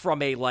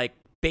from a, like,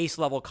 base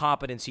level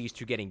competencies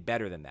to getting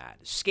better than that.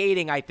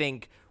 Skating, I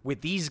think,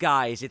 with these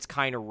guys, it's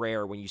kind of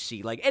rare when you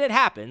see, like, and it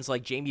happens,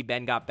 like, Jamie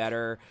Benn got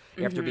better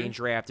after being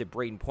drafted,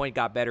 Braden Point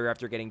got better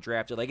after getting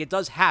drafted. Like, it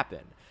does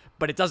happen,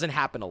 but it doesn't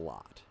happen a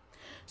lot.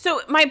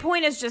 So my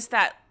point is just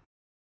that,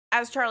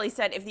 as Charlie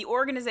said, if the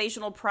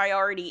organizational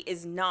priority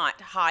is not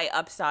high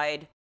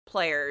upside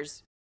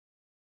players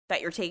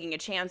that you're taking a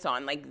chance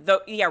on, like,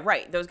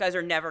 those guys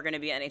are never going to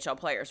be NHL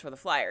players for the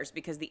Flyers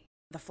because the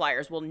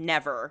Flyers will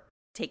never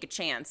take a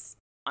chance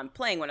on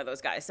playing one of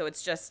those guys. So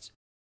it's just,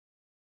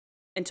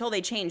 until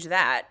they change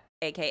that,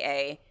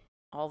 aka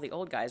all the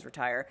old guys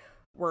retire,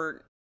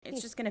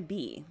 it's just going to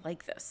be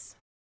like this,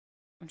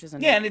 which is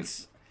annoying. Yeah, and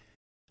it's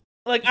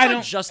like, it's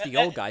not just the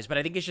old guys, but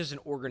I think it's just an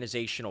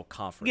organizational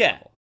comfort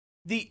level.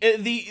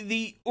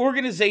 The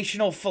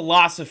organizational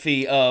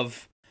philosophy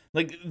of,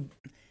 like,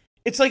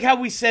 it's like how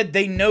we said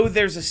they know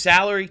there's a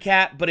salary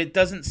cap, but it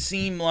doesn't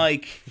seem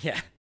like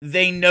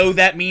they know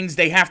that means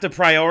they have to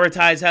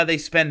prioritize how they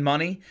spend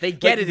money. They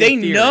get it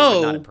in theory,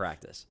 but not in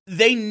practice.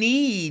 They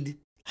need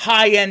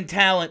high-end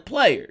talent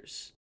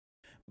players.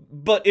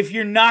 But if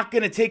you're not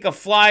going to take a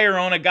flyer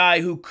on a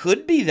guy who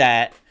could be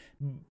that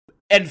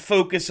and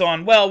focus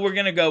on, well, we're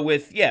going to go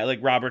with, like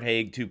Robert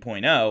Haig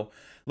 2.0,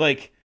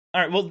 like,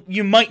 all right, well,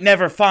 you might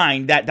never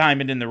find that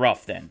diamond in the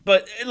rough then.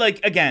 But,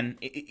 like, again,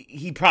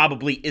 he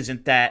probably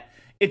isn't that.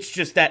 It's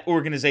just that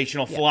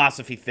organizational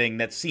philosophy thing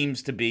that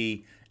seems to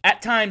be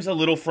at times a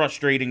little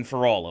frustrating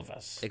for all of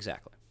us.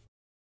 Exactly.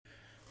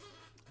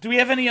 Do we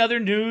have any other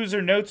news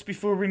or notes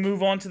before we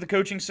move on to the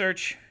coaching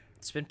search?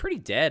 It's been pretty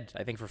dead,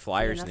 I think, for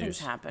Flyers Nothing's news.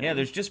 happening. Yeah,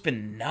 there's just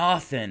been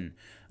nothing.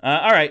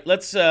 All right,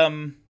 let's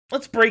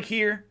break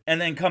here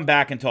and then come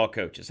back and talk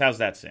coaches. How's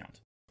that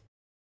sound?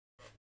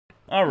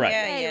 All right.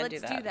 Yeah,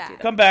 let's do that.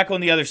 Come back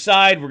on the other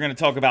side. We're going to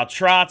talk about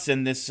Trotz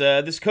and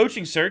this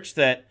coaching search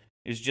that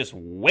is just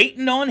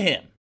waiting on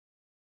him.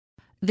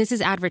 This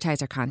is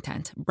advertiser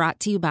content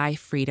brought to you by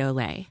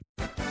Frito-Lay.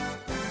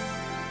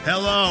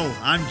 Hello,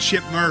 I'm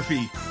Chip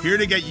Murphy, here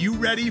to get you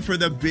ready for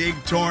the big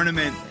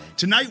tournament.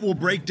 Tonight we'll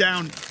break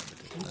down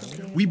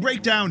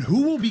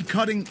who will be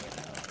cutting.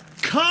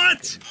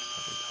 Cut!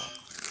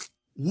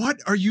 What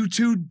are you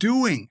two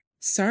doing?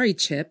 Sorry,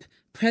 Chip.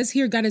 Prez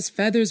here got his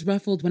feathers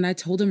ruffled when I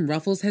told him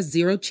Ruffles has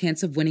zero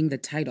chance of winning the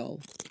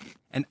title.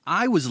 And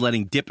I was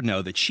letting Dip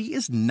know that she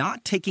is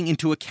not taking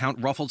into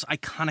account Ruffles'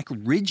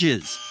 iconic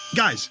ridges.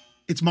 Guys,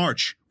 it's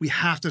March. We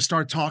have to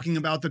start talking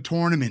about the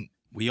tournament.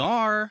 We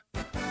are.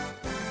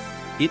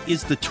 It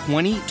is the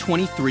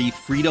 2023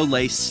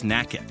 Frito-Lay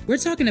Snack It. We're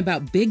talking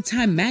about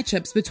big-time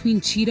matchups between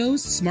Cheetos,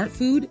 Smart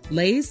Food,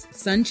 Lay's,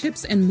 Sun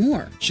Chips, and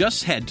more.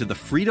 Just head to the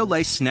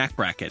Frito-Lay Snack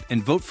Bracket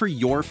and vote for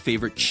your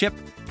favorite chip,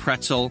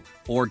 pretzel,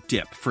 or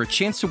dip for a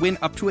chance to win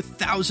up to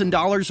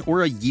 $1,000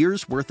 or a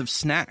year's worth of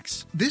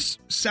snacks. This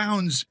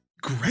sounds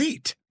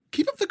great.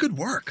 Keep up the good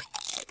work.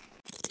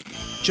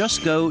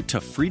 Just go to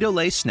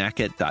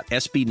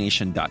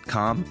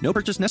fritolaysnackit.sbnation.com. No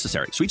purchase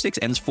necessary. Sweepstakes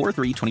ends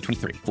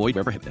 4/3/2023. Void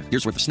where prohibited.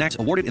 Year's worth of snacks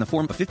awarded in the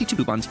form of 52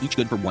 coupons, each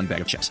good for one bag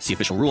of chips. See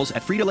official rules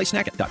at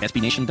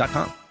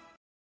fritolaysnackit.sbnation.com.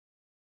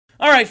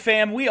 All right,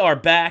 fam, we are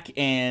back,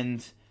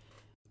 and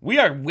we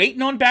are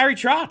waiting on Barry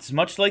Trotz.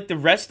 Much like the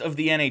rest of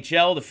the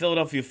NHL, the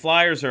Philadelphia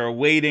Flyers are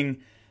awaiting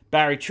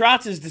Barry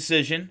Trotz's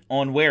decision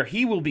on where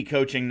he will be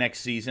coaching next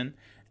season.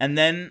 And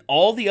then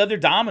all the other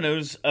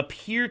dominoes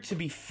appear to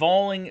be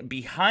falling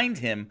behind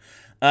him.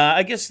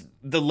 I guess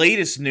the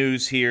latest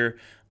news here,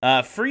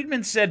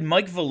 Friedman said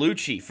Mike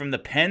Vellucci from the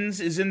Pens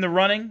is in the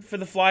running for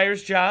the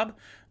Flyers job.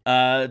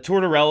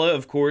 Tortorella,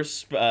 of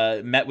course,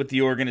 met with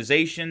the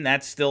organization.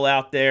 That's still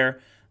out there.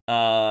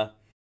 How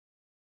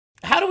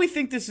do we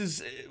think this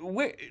is...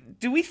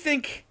 do we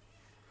think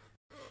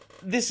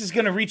this is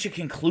going to reach a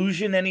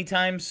conclusion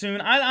anytime soon?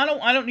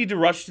 I don't need to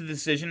rush to the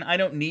decision. I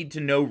don't need to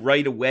know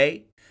right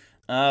away.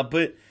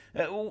 But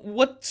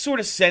what sort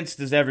of sense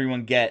does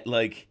everyone get?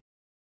 Like,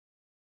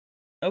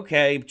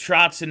 okay,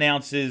 Trotz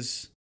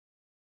announces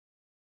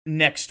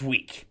next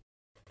week.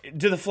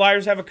 Do the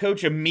Flyers have a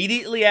coach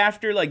immediately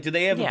after? Like, do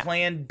they have a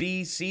plan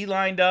B, C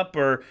lined up?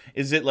 Or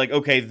is it like,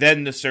 okay,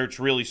 then the search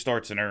really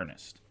starts in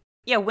earnest?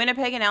 Yeah,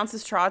 Winnipeg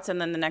announces Trotz, and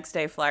then the next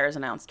day Flyers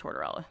announce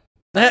Tortorella.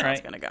 That's how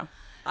it's going to go.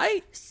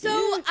 I've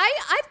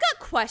got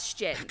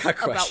questions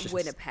about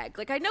Winnipeg.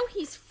 Like, I know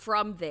he's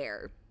from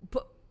there,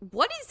 but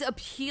what is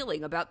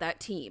appealing about that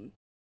team?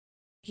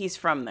 He's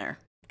from there.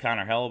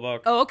 Connor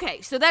Hellebuck. Oh,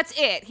 okay. So that's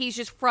it. He's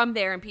just from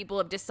there, and people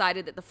have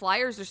decided that the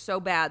Flyers are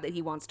so bad that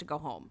he wants to go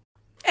home.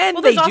 And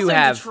well, they there's do also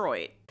have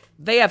Detroit.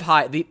 They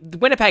have the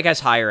Winnipeg has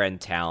higher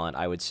end talent,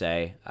 I would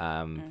say.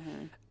 I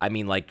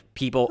mean, like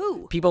people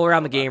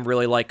around the game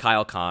really like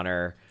Kyle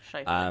Connor.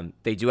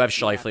 They do have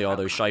Scheifele,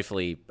 although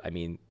Scheifele, I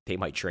mean, they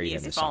might trade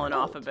him this summer. He's fallen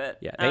off a bit.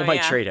 Yeah, they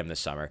might trade him this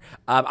summer.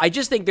 I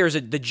just think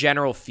the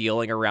general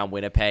feeling around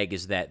Winnipeg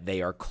is that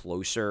they are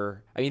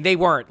closer. I mean, they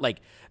weren't like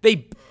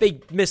they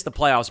missed the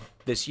playoffs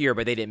this year,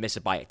 but they didn't miss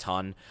it by a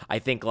ton. I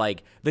think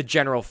like the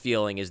general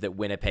feeling is that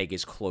Winnipeg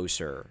is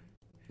closer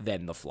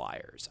than the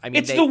Flyers. I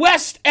mean, it's the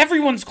West.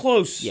 Everyone's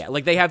close. Yeah,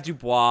 like they have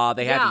Dubois,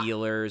 they have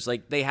Ehlers,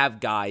 like they have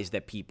guys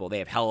that they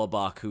have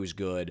Hellebuck who's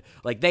good.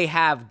 Like they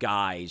have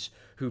guys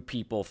who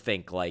people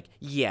think like,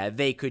 yeah,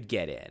 they could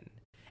get in.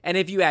 And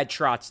if you add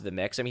Trotz to the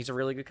mix, I mean, he's a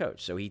really good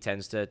coach. So he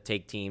tends to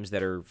take teams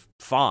that are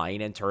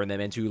fine and turn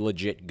them into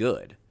legit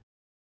good.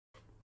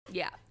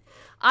 Yeah.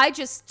 I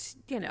just,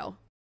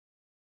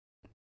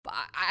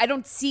 I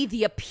don't see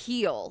the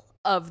appeal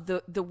of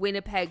the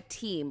Winnipeg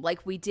team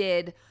like we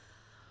did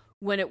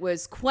when it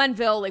was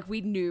Quenneville. Like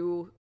we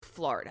knew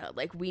Florida.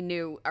 Like we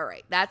knew, all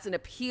right, that's an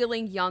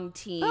appealing young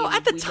team. Oh,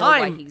 at the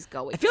time, know why he's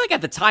going. I feel like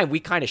at the time we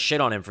kind of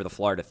shit on him for the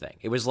Florida thing.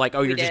 It was like,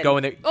 oh, you're just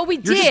going there. Oh, we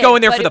you're did. You're just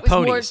going there for the it was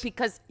ponies. More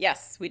because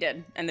yes, we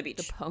did, and the beach.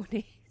 The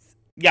ponies.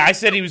 Yeah, I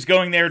said he was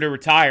going there to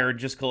retire and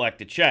just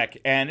collect a check,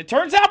 and it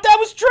turns out that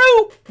was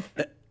true.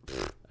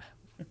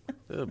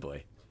 Oh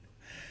boy.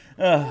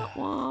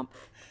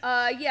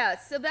 Yeah.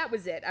 So that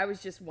was it. I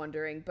was just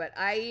wondering, but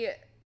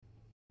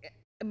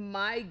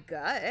my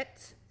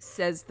gut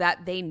says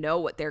that they know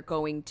what they're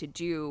going to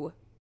do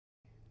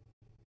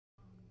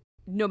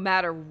no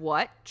matter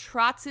what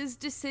Trotz's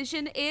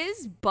decision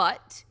is,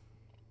 but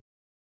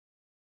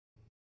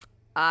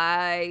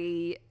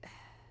I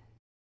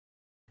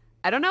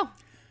don't know.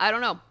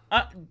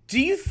 Do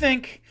you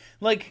think,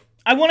 like,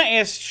 I want to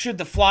ask, should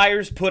the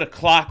Flyers put a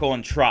clock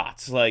on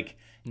Trotz? Like,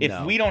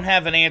 if we don't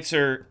have an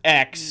answer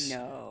X,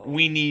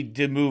 we need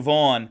to move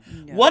on.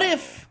 No. What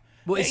if...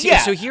 Well,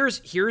 so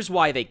here's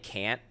why they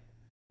can't.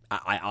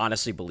 I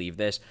honestly believe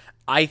this.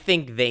 I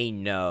think they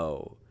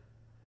know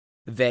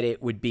that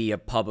it would be a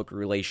public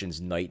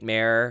relations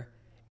nightmare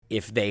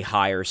if they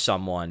hire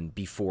someone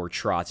before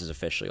Trotz is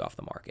officially off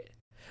the market.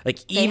 Like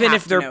even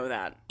if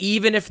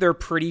they're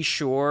pretty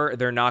sure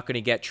they're not going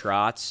to get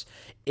Trotz,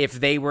 if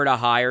they were to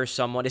hire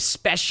someone,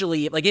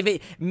 especially like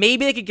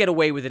maybe they could get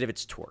away with it if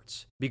it's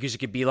Torts, because it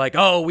could be like,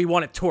 oh, we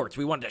wanted Torts,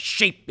 we wanted to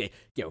shape it,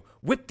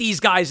 whip these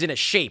guys into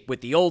shape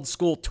with the old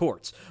school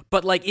Torts.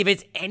 But like if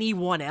it's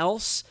anyone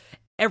else,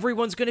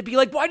 everyone's going to be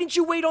like, why didn't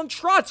you wait on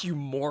Trotz, you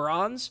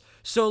morons?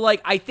 So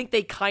like I think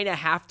they kind of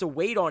have to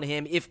wait on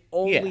him, if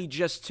only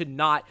just to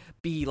not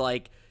be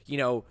like,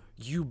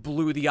 you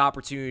blew the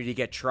opportunity to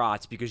get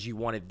Trotz because you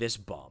wanted this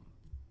bum.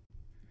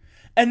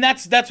 And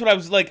that's what I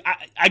was like.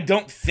 I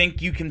don't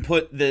think you can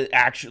put the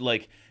actual,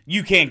 like,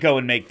 you can't go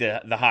and make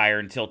the hire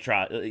until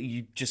Trotz.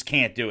 You just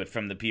can't do it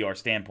from the PR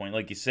standpoint.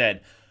 Like you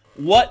said,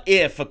 what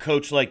if a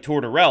coach like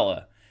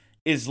Tortorella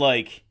is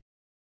like,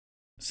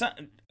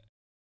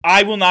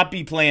 I will not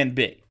be plan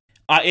B.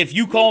 If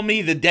you call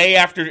me the day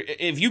after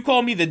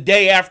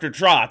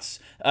Trotz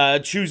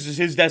chooses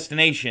his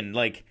destination,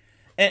 like,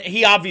 and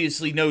he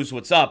obviously knows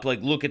what's up.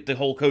 Like, look at the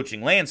whole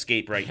coaching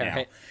landscape right now.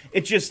 Right.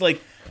 It's just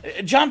like,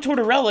 John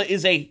Tortorella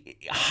is a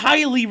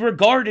highly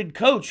regarded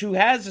coach who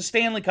has a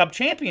Stanley Cup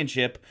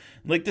championship,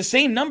 like the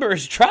same number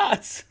as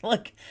Trotz.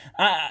 Like,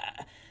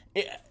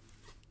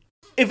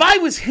 if I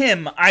was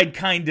him,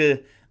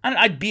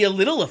 I'd be a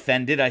little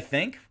offended, I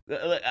think.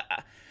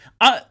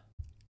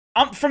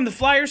 From the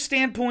Flyers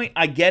standpoint,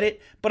 I get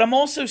it, but I'm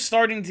also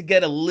starting to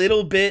get a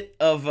little bit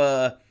of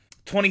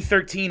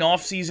 2013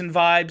 offseason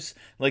vibes.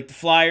 Like the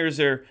Flyers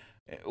are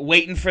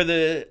waiting for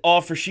the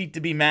offer sheet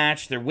to be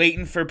matched. They're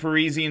waiting for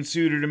Parise and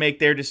Suter to make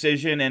their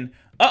decision, and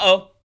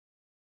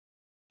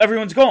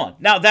everyone's gone.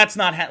 Now that's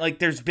not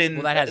there's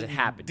been that hasn't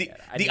happened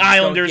yet. The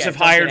Islanders have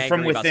hired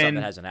from within.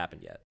 That hasn't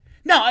happened yet.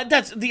 No,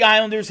 the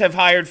Islanders have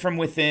hired from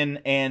within,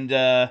 and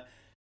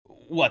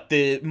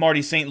the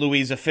Marty St.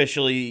 Louis is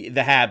officially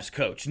the Habs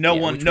coach.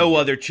 No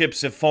other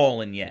chips have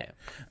fallen yet.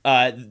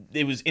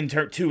 It was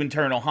two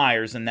internal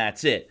hires, and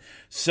that's it.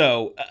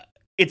 So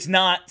it's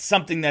not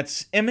something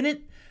that's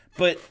imminent.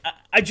 But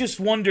I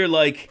just wonder,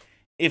 like,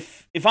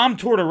 if I'm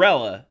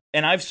Tortorella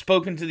and I've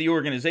spoken to the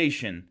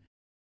organization,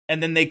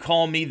 and then they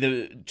call me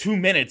the 2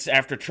 minutes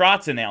after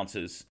Trotz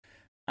announces,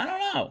 I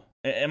don't know.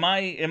 Am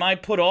I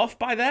put off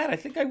by that? I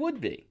think I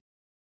would be.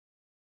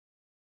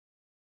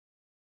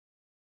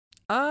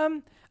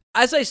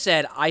 As I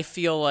said, I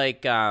feel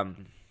like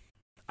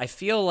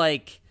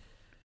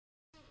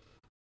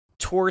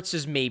Torts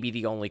is maybe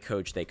the only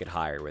coach they could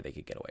hire where they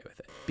could get away with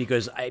it.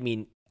 Because, I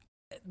mean,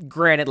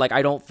 granted, like,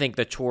 I don't think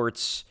the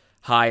Torts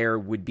hire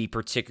would be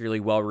particularly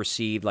well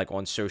received, like,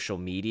 on social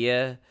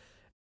media.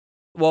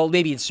 Well,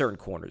 maybe in certain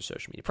corners of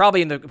social media.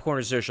 Probably in the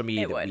corners of social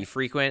media that would be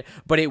frequent,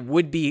 but it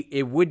would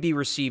be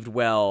received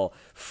well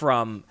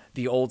from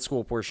the old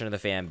school portion of the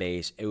fan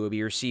base. It would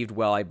be received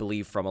well, I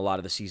believe, from a lot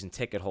of the season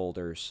ticket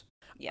holders.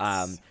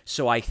 Yes.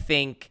 So I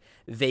think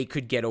they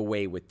could get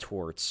away with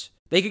Torts.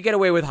 They could get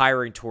away with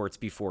hiring Torts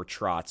before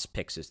Trotz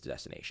picks his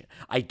destination.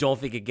 I don't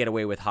think they could get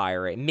away with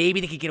hiring.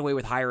 Maybe they could get away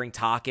with hiring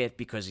Tocchet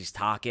because he's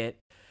Tocchet.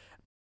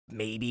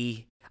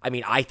 Maybe. I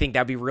mean, I think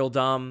that'd be real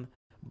dumb.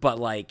 But,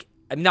 like,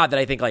 not that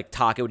I think, like,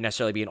 Tocchet would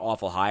necessarily be an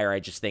awful hire. I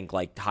just think,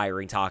 like,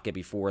 hiring Tocchet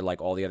before,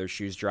 like, all the other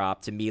shoes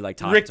drop. To me,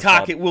 like, Rick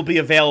Tocchet will be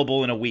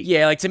available in a week.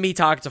 Yeah, like, to me,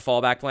 Tocchet's a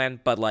fallback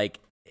plan. But, like,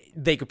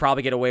 they could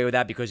probably get away with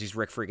that because he's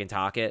Rick freaking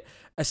Tocchet.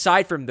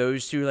 Aside from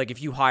those two, like,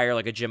 if you hire,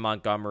 like, a Jim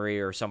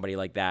Montgomery or somebody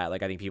like that,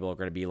 like, I think people are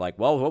going to be like,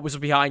 well, what was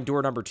behind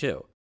door number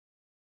 2?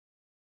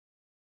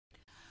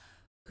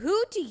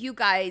 Who do you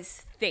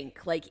guys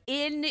think, like,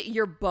 in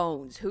your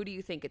bones, who do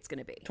you think it's going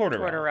to be?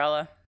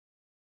 Tortorella.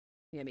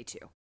 Yeah, me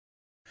too.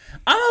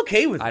 I'm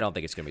okay with it. I don't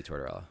think it's going to be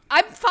Tortorella.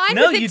 I'm fine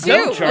No, with it you too.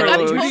 don't, Charlie. Like, I'm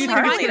Who do totally you think it's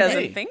fine Charlie with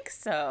doesn't it. think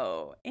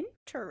so.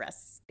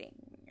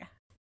 Interesting.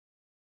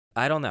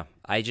 I don't know.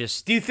 I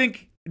just... Do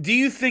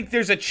you think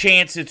there's a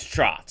chance it's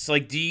Trotz?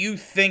 Like, do you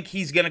think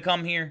he's going to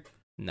come here?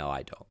 No,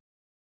 I don't.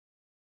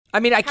 I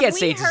mean, I can't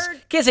say it's a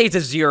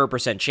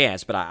 0%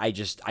 chance, but I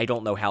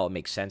don't know how it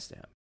makes sense to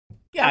him.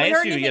 Yeah, Have I we asked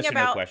heard you a anything yes or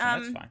no about question.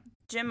 That's fine.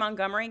 Jim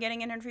Montgomery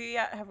getting an interview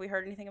yet? Have we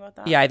heard anything about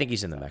that? Yeah, I think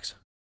he's in the mix.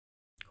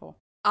 Cool.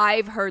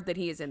 I've heard that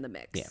he is in the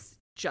mix. Yeah.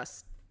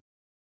 Just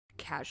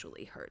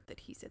casually heard that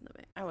he's in the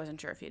mix. I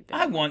wasn't sure if he'd been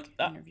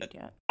interviewed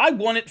yet. I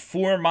want it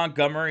for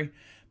Montgomery,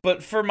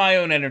 but for my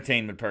own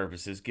entertainment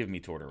purposes, give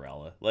me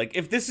Tortorella. Like,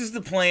 if this is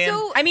the plan,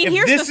 So, I mean, if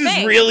here's this the is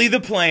thing. really the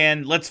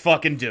plan, let's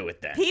fucking do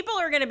it then. People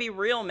are going to be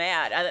real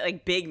mad,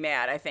 like big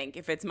mad, I think,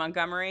 if it's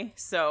Montgomery.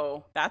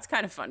 So that's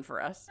kind of fun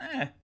for us.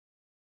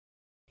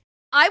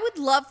 I would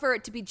love for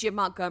it to be Jim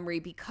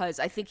Montgomery because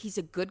I think he's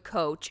a good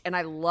coach and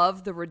I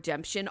love the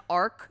redemption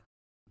arc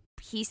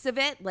piece of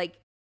it. Like,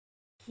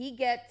 he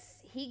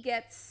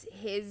gets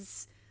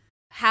his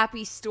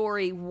happy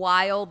story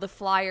while the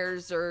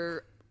Flyers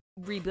are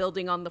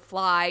rebuilding on the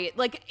fly.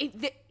 Like,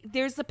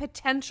 there's the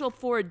potential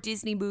for a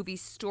Disney movie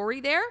story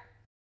there.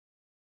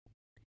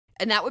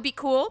 And that would be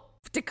cool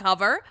to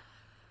cover.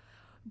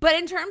 But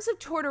in terms of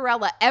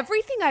Tortorella,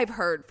 everything I've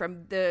heard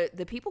from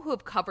the people who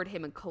have covered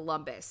him in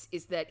Columbus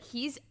is that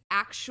he's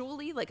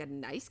actually like a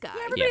nice guy.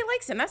 Yeah, everybody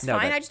likes him. That's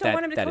fine. I just don't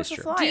want him to coach the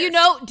Flyers.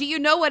 Do you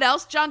know what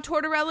else John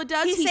Tortorella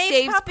does? He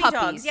saves puppy puppies.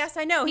 Dogs. Yes,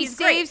 I know. He He's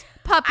saves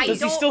great. puppies.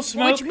 Does he still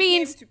smoke? Which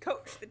means to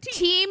coach the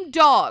team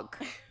dog.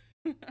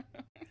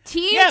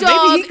 Team Yeah,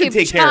 dog maybe he could if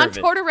take care John of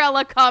it.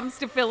 Tortorella comes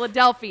to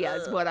Philadelphia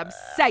is what I'm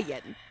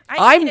saying.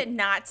 I need it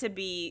not to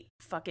be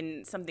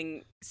fucking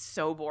something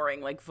so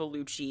boring like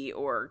Vellucci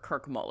or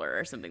Kirk Muller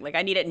or something. Like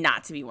I need it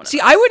not to be one of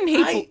those. I wouldn't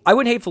hate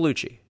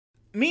Vellucci.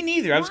 Me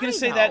neither. I was going to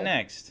say that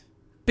next.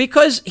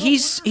 Because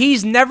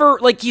he's never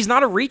he's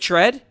not a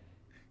retread.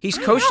 He's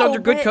coached under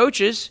good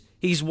coaches.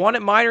 He's won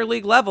at minor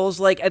league levels.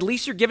 Like at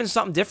least you're giving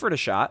something different a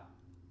shot.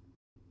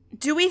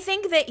 Do we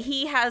think that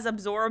he has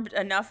absorbed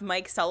enough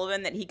Mike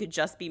Sullivan that he could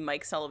just be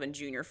Mike Sullivan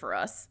Jr. for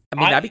us? I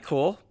mean, that'd be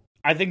cool.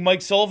 I think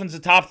Mike Sullivan's a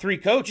top 3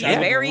 coach. He's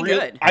very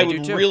good. I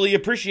would really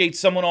appreciate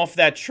someone off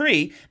that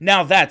tree.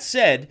 Now, that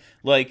said,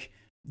 like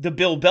the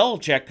Bill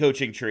Belichick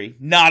coaching tree,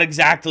 not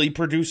exactly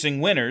producing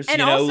winners. And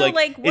you know, also,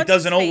 like what's it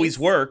doesn't his always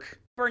face? work.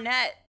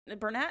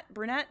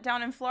 Burnett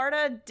down in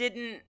Florida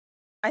didn't.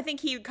 I think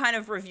he kind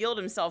of revealed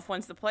himself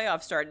once the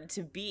playoffs started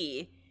to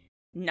be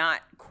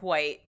not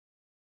quite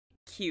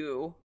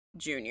Q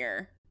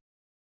Jr.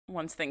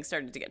 once things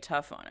started to get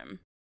tough on him.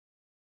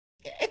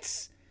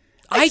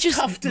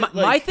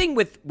 My thing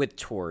with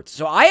Torts.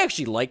 So I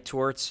actually like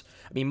Torts.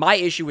 I mean, my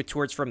issue with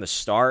Torts from the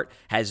start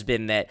has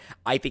been that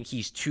I think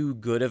he's too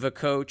good of a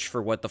coach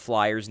for what the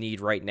Flyers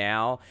need right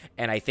now,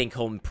 and I think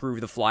he'll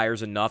improve the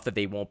Flyers enough that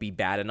they won't be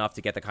bad enough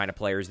to get the kind of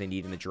players they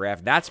need in the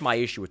draft. That's my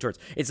issue with Torts.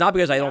 It's not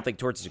because I don't think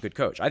Torts is a good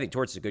coach. I think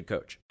Torts is a good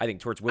coach. I think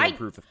Torts will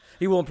improve.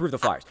 He will improve the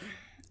Flyers.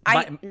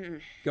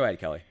 Go ahead,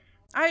 Kelly.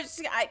 I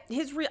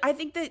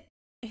think that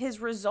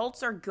his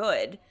results are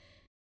good.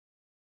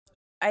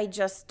 I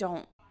just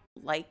don't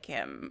like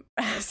him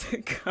as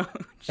a coach.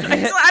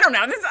 I don't know.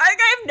 I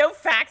have no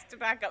facts to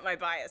back up my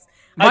bias.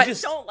 I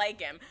just don't like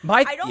him.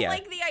 I don't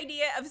like the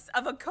idea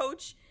of a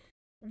coach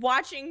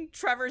watching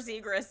Trevor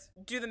Zegras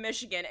do the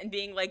Michigan and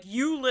being like,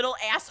 "You little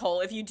asshole!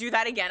 If you do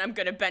that again, I'm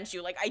gonna bench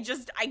you." Like I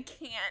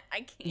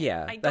can't.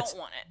 Yeah, I don't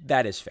want it.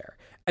 That is fair.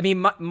 I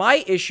mean,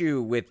 my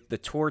issue with the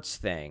Torts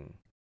thing,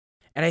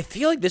 and I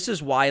feel like this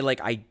is why,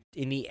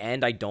 in the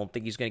end, I don't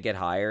think he's going to get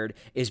hired,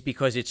 is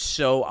because it's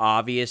so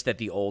obvious that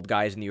the old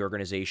guys in the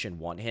organization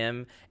want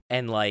him,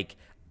 and,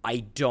 I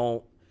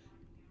don't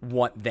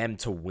want them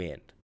to win.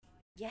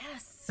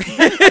 Yes.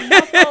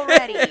 Enough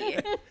already.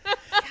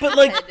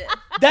 But,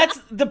 that's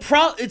the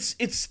problem.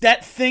 It's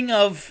that thing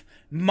of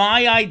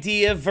my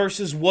idea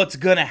versus what's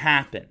going to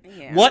happen.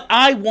 Yeah. What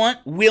I want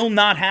will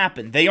not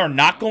happen. They are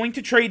not going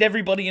to trade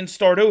everybody and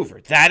start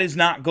over. That is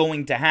not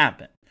going to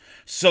happen.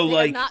 So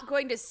they're not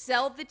going to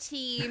sell the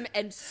team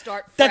and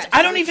start fresh.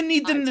 I don't even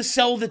need them to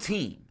sell the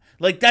team.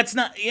 That's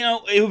not,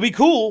 it would be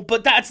cool,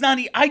 but that's not,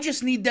 I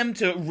just need them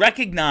to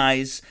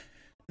recognize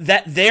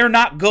that they're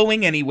not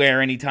going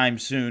anywhere anytime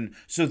soon.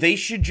 So they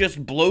should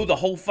just blow the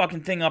whole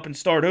fucking thing up and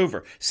start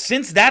over.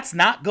 Since that's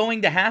not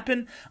going to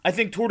happen, I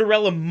think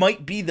Tortorella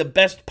might be the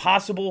best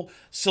possible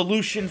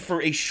solution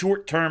for a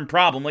short-term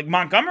problem. Like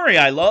Montgomery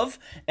I love,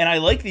 and I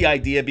like the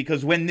idea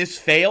because when this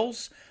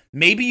fails,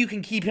 maybe you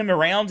can keep him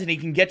around and he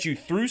can get you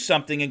through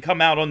something and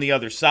come out on the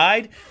other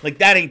side.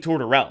 That ain't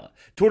Tortorella.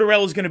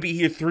 Tortorella's going to be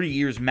here 3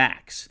 years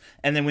max.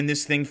 And then when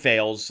this thing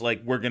fails,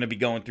 we're going to be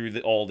going through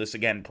all this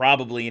again,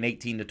 probably in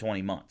 18 to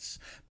 20 months.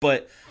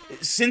 But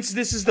since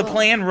this is the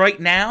plan right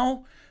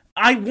now,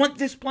 I want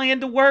this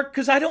plan to work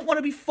because I don't want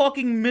to be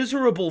fucking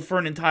miserable for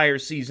an entire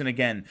season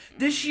again.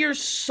 This year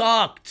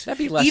sucked. That'd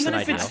be less even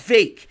than if I it's know.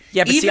 fake.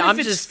 Yeah, but even see, if I'm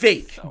it's just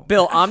fake.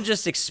 Bill, I'm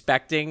just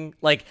expecting.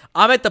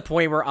 I'm at the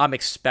point where I'm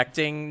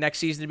expecting next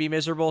season to be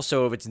miserable.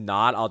 So if it's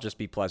not, I'll just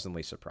be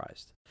pleasantly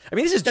surprised. I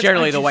mean, this is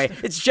generally the way.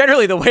 It's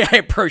generally the way I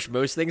approach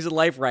most things in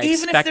life, where I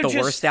expect the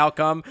worst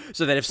outcome,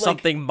 so that if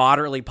something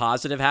moderately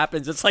positive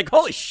happens, it's like,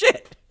 holy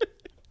shit.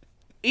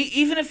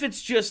 Even if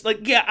it's just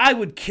I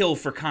would kill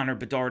for Connor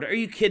Bedard. Are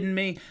you kidding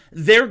me?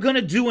 They're going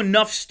to do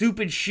enough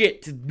stupid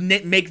shit to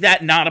make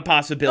that not a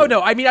possibility. Oh,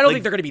 no. I mean, I don't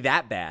think they're going to be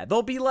that bad.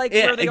 They'll be where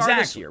they are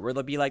this year, where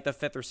they'll be the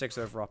 5th or 6th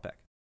overall pick.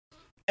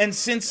 And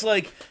since,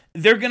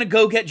 they're going to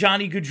go get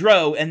Johnny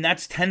Gaudreau, and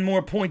that's 10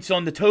 more points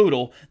on the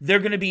total, they're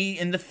going to be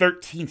in the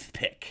 13th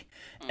pick.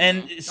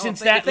 And since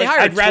if they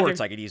hired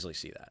Torts, I could easily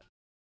see that.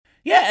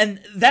 Yeah,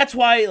 and that's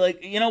why,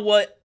 you know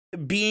what?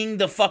 Being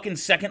the fucking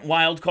second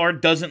wild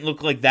card doesn't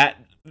look like that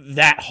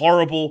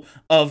horrible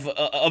of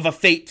a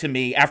fate to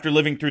me after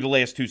living through the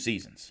last 2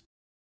 seasons.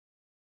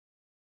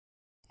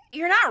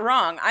 You're not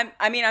wrong.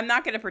 I'm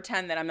not going to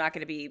pretend that I'm not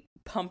going to be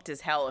pumped as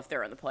hell if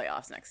they're in the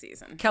playoffs next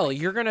season. Kelly,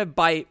 you're going to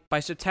by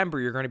September,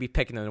 you're going to be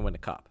picking them to win the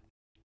cup.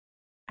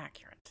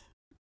 Accurate.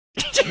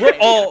 We're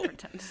all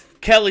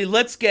Kelly.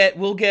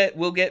 We'll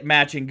get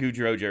matching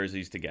Gaudreau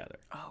jerseys together.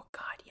 Oh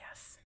God,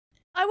 yes.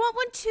 I want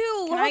one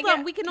too. Hold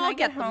on, we can all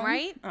get them,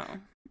 right? Oh,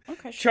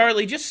 okay.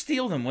 Charlie, just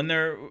steal them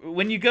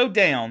when you go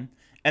down,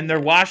 and they're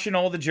washing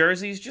all the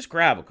jerseys, just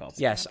grab a couple.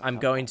 Yes, I'm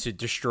going to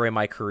destroy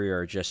my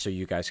career just so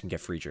you guys can get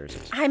free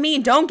jerseys. I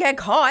mean, don't get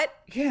caught.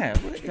 Yeah,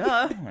 what are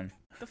you doing?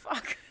 The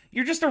fuck?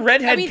 You're just a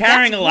redhead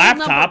carrying a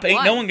laptop.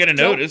 Ain't no one gonna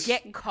notice.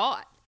 Don't get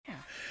caught.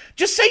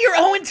 Just say you're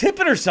Owen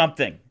Tippett or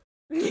something.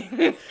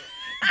 You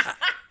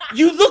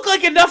look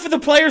like enough of the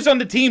players on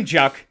the team,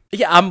 Chuck.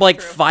 Yeah, I'm like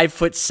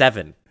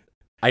 5'7".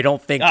 I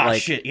don't think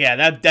shit.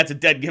 Yeah, that's a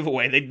dead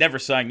giveaway. They'd never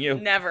sign you.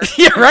 Never.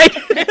 Yeah, right?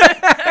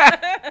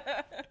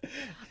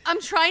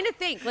 I'm trying to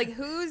think, like,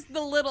 who's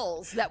the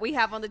littles that we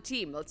have on the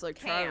team? That's like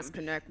Travis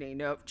Konechny.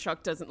 Nope,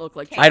 Chuck doesn't look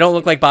like I don't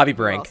look like Bobby Who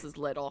Brink. else is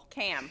little?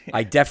 Cam.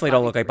 I definitely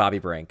don't look like Bobby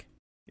Brink.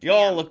 You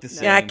all look the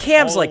same. Yeah,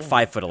 Cam's like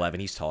 5'11".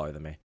 He's taller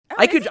than me. Oh,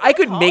 I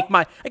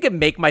could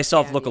make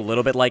myself look a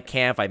little bit like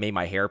Cam if I made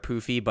my hair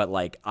poofy, but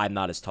like I'm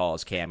not as tall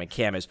as Cam, and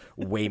Cam is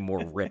way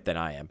more ripped than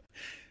I am.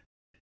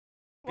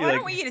 Well, I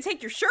don't want you to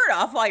take your shirt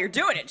off while you're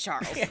doing it,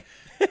 Charles.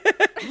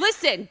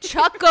 Listen,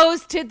 Chuck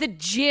goes to the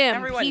gym.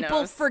 Everyone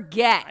People knows.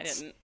 forget. I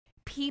didn't.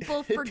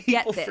 People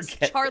forget People this.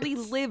 forget Charlie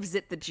this. lives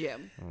at the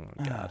gym.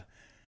 Oh God.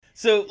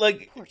 So,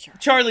 like,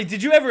 Charlie,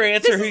 did you ever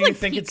answer This who is you like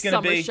think peak it's gonna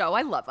summer be? show.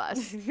 I love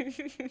us.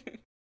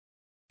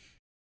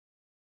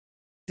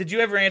 Did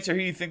you ever answer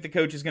who you think the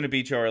coach is gonna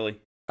be, Charlie?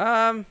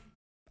 I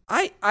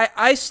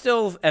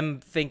still am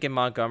thinking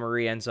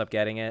Montgomery ends up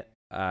getting it.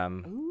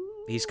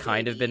 He's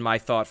kind of been my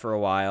thought for a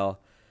while.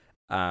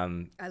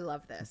 I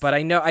love this. But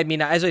I know, I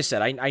mean, as I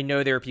said, I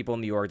know there are people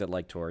in the org that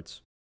like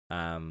Torts.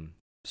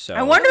 So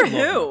I wonder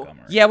who.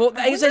 Yeah, well, as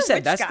I wonder said,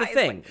 which that's the guys,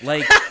 thing.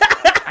 Like,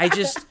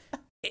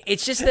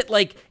 it's just that,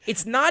 like,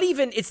 it's not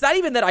even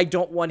that I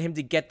don't want him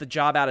to get the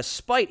job out of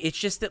spite. It's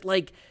just that,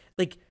 like,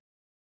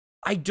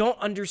 I don't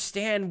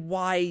understand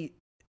why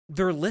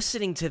they're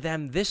listening to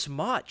them this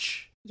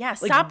much. Yeah,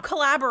 stop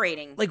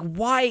collaborating. Like,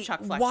 why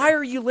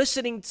are you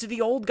listening to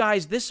the old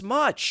guys this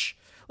much?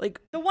 Like,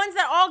 the ones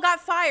that all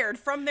got fired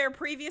from their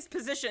previous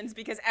positions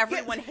because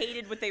everyone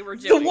hated what they were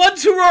doing. The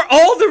ones who are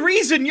all the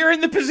reason you're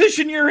in the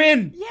position you're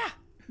in. Yeah,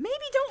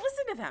 maybe don't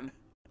listen to them.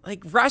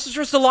 Like, Rasmus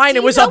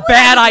Ristolainen was a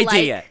bad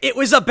idea. It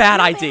was a bad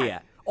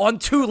idea. On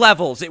 2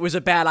 levels, it was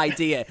a bad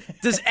idea.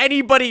 Does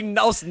anybody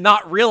else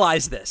not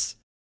realize this?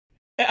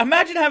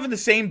 Imagine having the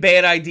same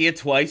bad idea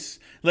twice.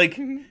 Like,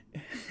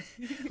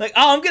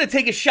 I'm going to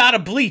take a shot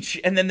of bleach.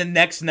 And then the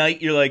next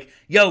night, you're like,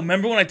 yo,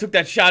 remember when I took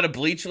that shot of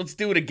bleach? Let's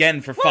do it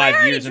again for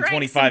 5 years and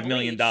 $25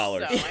 million. So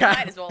I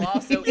might as well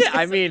also Yeah,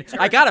 I mean,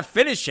 I got to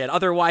finish it.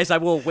 Otherwise, I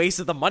will have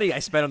wasted the money I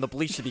spent on the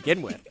bleach to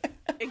begin with.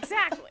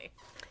 Exactly.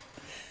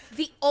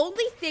 The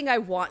only thing I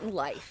want in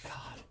life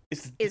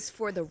is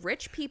for the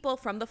rich people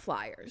from the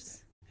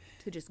Flyers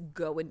to just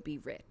go and be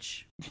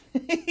rich.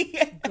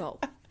 Just go.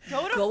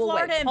 Go to Go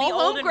Florida away. and be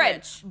Paul old and Holmgren,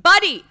 rich.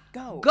 buddy,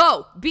 Go.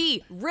 Go.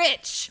 Be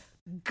rich.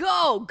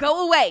 Go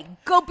away.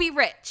 Go be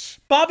rich.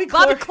 Bobby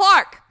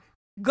Clark.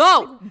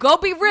 Go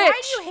be rich.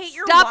 Why do you hate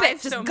your Stop wife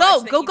it. Just so go.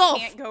 much Go that golf.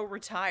 You can't go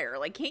retire.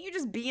 Like, can't you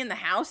just be in the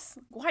house?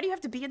 Why do you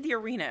have to be at the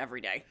arena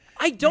every day?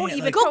 I don't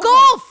even go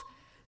golf.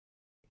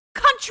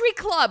 Country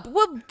club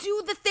will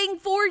do the thing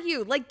for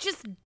you. Like,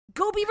 just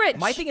go be rich.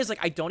 My thing is, like,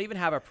 I don't even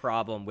have a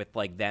problem with,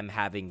 like, them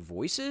having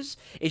voices.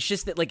 It's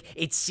just that, like,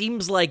 it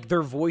seems like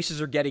their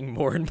voices are getting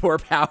more and more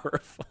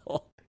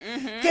powerful.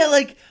 Mm-hmm. Yeah,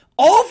 like,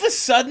 all of a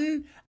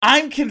sudden,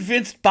 I'm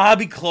convinced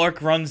Bobby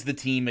Clark runs the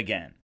team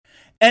again.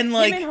 And,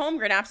 like, him and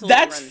Holmgren absolutely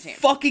that's run the team.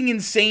 fucking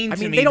insane I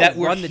to mean, me they don't that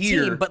we're run the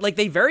here. team, but, like,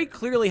 they very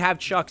clearly have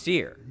Chuck's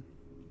ear.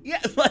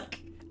 Yeah, like...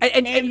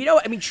 And you know,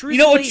 I mean, truthfully...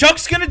 You know what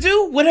Chuck's gonna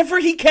do? Whatever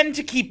he can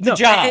to keep the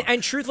job.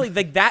 And truthfully,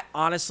 like, that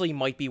honestly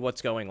might be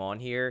what's going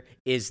on here,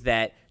 is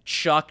that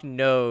Chuck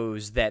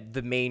knows that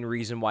the main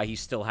reason why he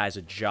still has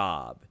a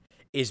job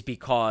is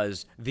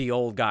because the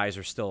old guys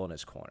are still in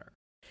his corner.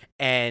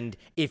 And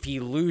if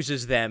he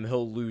loses them,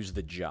 he'll lose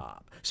the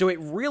job. So it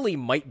really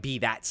might be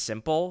that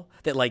simple,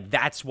 that, like,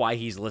 that's why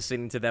he's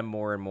listening to them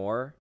more and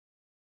more.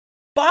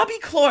 Bobby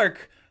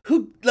Clark,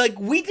 who, like,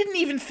 we didn't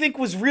even think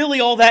was really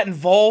all that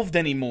involved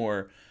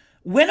anymore,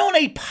 went on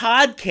a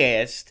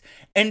podcast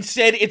and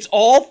said it's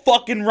all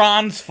fucking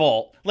Ron's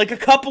fault, like, a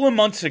couple of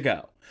months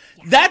ago.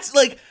 Yeah. That's,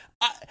 like,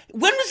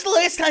 when was the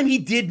last time he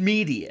did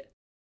media?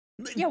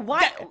 Yeah,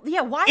 why?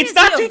 Why? It's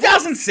not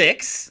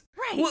 2006.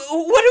 Right.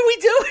 What are we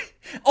doing?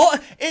 Oh,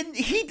 and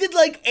he did,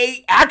 like,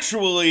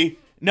 actually...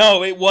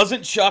 No, it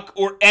wasn't Chuck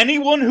or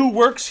anyone who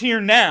works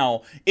here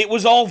now. It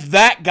was all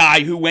that guy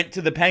who went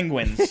to the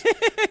Penguins.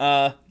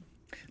 I'm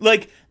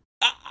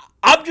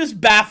just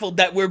baffled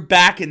that we're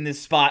back in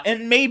this spot.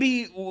 And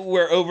maybe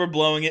we're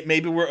overblowing it.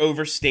 Maybe we're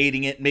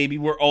overstating it. Maybe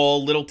we're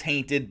all a little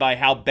tainted by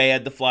how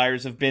bad the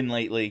Flyers have been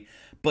lately.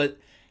 But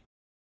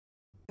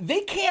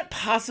they can't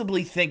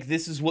possibly think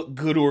this is what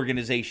good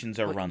organizations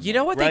are run. You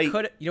know what right?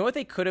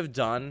 they could have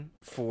done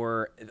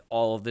for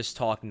all of this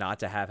talk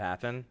not to have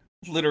happen?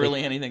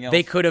 Literally anything else.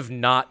 They could have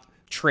not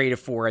traded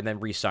for and then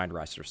re-signed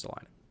Rasmus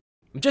Ristolainen.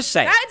 I'm just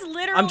saying. That's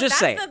literally. I'm just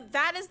saying.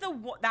 That is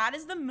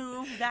the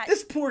move that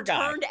this poor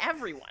guy turned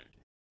everyone.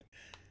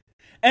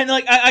 And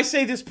like I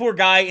say, this poor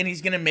guy, and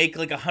he's gonna make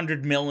like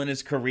 $100 million in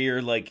his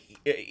career. Like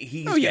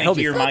he's gonna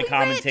hear my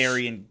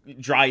commentary and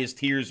dry his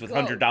tears with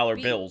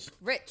 $100 bills.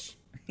 Rich.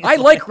 I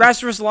like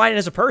Rasmus Lyon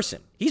as a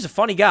person. He's a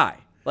funny guy.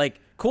 Like,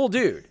 cool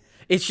dude.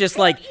 It's just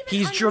like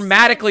he's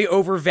dramatically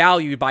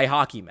overvalued by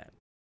hockey men.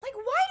 Like,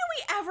 why do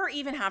we ever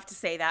even have to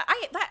say that?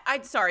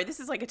 I'm sorry, this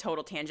is like a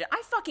total tangent.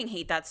 I fucking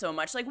hate that so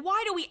much. Like,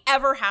 why do we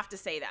ever have to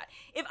say that?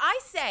 If I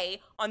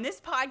say on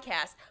this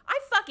podcast, I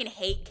fucking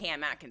hate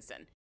Cam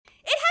Atkinson,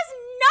 it has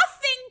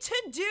nothing to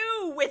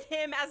do with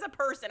him as a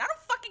person. I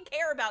don't fucking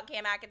care about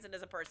Cam Atkinson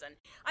as a person.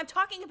 I'm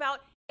talking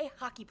about a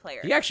hockey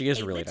player. He actually is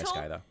a really nice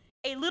guy, though.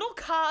 A little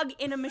cog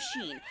in a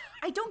machine.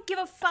 I don't give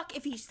a fuck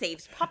if he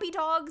saves puppy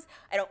dogs.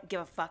 I don't give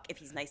a fuck if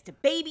he's nice to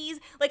babies.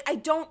 Like, I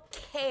don't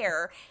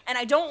care. And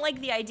I don't like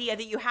the idea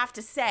that you have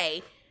to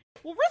say,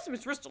 well,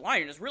 Rasmus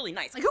Ristolainen is really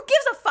nice. Like, who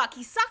gives a fuck?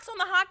 He sucks on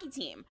the hockey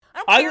team. I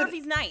don't care if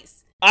he's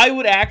nice. I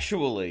would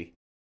actually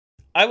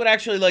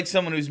like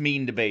someone who's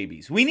mean to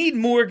babies. We need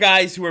more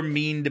guys who are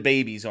mean to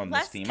babies on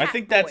this team. I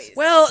think that's...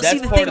 Well, see,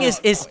 the thing is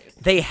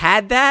they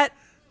had that,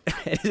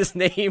 and his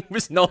name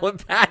was Nolan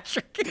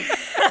Patrick.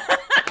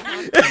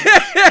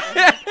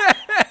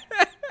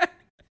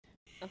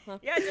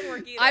 Yeah, it didn't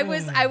work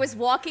either. I was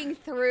walking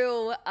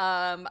through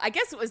I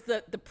guess it was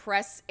the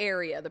press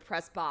area, the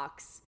press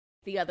box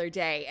the other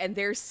day, and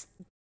there's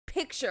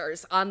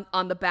pictures on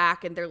the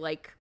back, and they're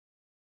like,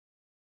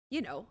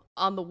 you know,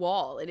 on the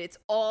wall, and it's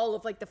all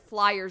of like the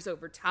Flyers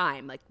over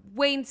time, like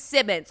Wayne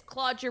Simmons,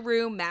 Claude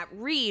Giroux, Matt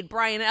Reed,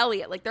 Brian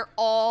Elliott, like they're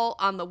all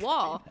on the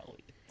wall.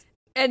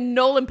 And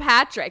Nolan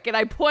Patrick, and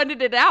I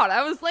pointed it out.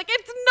 I was like,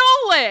 it's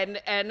Nolan!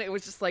 And it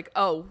was just like,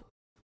 oh,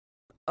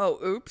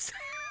 oops.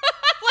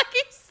 Like,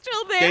 he's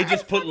still there. They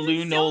just put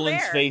Lou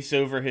Nolan's face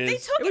over his... They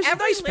took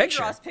every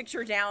Lindros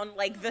picture down,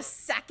 like, the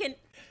second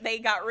they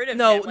got rid of him.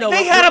 No,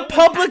 they had a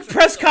public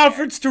press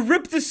conference to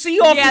rip the C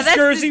off his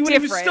jersey when he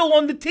was still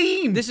on the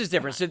team. This is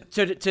different.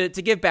 So to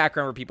give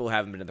background for people who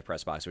haven't been in the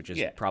press box, which is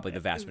probably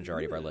the vast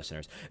majority of our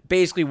listeners,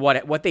 basically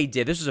what they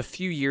did, this was a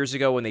few years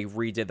ago when they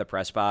redid the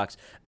press box.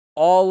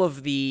 All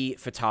of the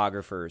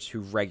photographers who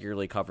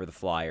regularly cover the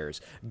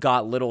Flyers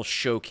got little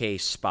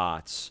showcase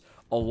spots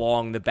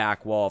along the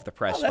back wall of the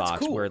press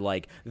box where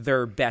like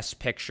their best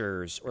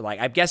pictures, or like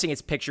I'm guessing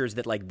it's pictures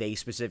that like they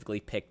specifically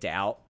picked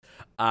out,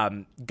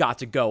 got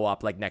to go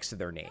up like next to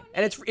their name.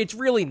 And it's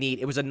really neat.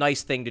 It was a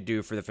nice thing to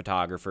do for the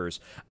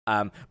photographers.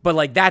 But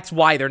like that's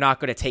why they're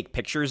not going to take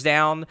pictures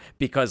down,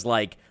 because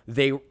like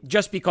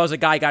just because a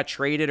guy got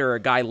traded or a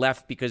guy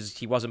left because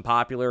he wasn't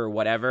popular or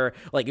whatever,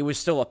 like it was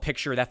still a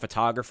picture that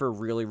photographer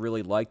really,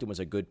 really liked and was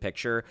a good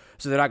picture.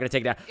 So they're not going to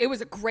take it down. It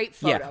was a great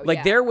photo. Yeah.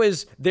 Like there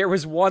was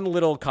one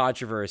little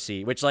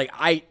controversy, which like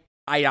I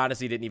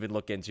honestly didn't even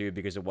look into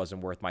because it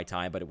wasn't worth my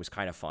time, but it was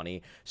kind of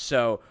funny.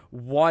 So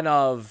one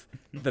of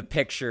the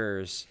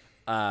pictures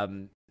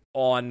on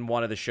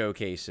one of the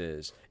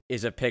showcases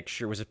was a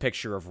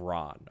picture of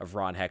Ron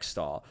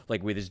Hextall,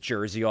 like with his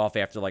jersey off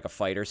after like a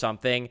fight or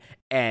something.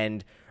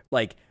 And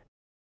like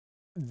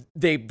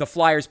the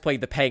Flyers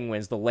played the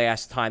Penguins the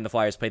last time the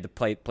Flyers played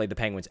the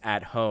Penguins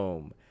at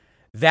home.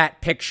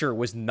 That picture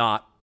was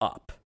not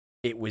up.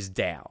 It was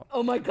down.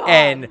 Oh my God.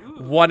 And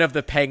one of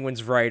the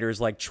Penguins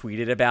writers like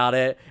tweeted about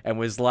it and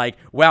was like,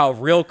 wow,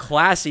 real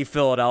classy,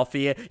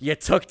 Philadelphia. You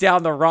took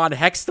down the Ron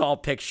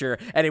Hextall picture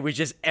and it was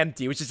just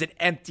empty. It was just an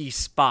empty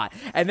spot.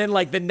 And then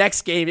like the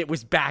next game it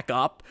was back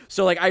up.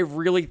 So like I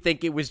really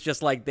think it was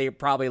just like they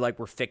probably like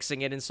were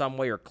fixing it in some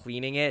way or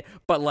cleaning it.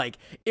 But like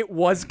it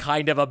was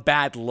kind of a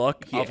bad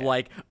look of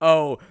like,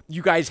 oh,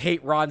 you guys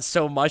hate Ron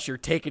so much you're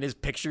taking his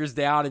pictures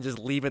down and just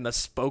leaving the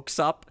spokes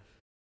up.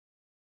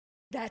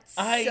 That's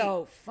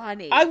so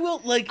funny. I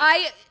will, like...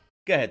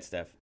 Go ahead,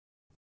 Steph.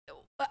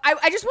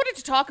 I just wanted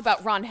to talk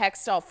about Ron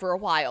Hextall for a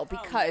while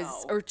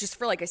because, or just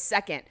for like a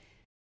second,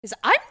 because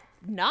I'm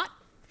not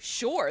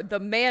sure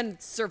the man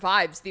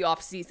survives the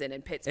offseason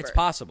in Pittsburgh. It's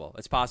possible.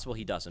 It's possible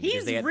he doesn't.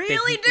 He's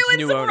really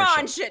doing some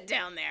Ron shit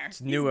down there.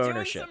 It's new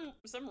ownership. Doing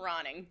some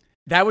Ronning.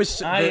 That was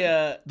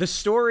the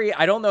story.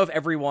 I don't know if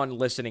everyone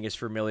listening is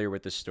familiar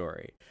with the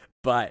story,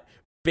 but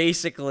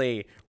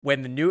basically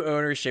when the new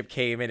ownership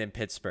came in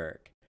Pittsburgh,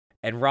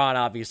 and Ron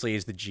obviously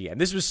is the GM.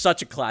 This was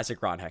such a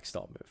classic Ron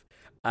Hextall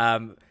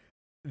move.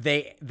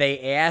 They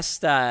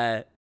asked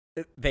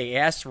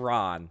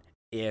Ron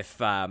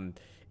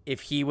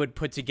if he would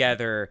put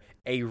together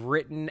a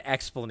written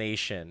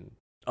explanation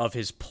of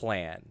his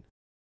plan,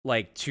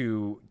 like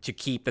to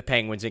keep the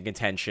Penguins in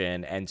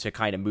contention and to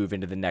kind of move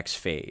into the next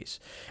phase.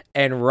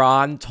 And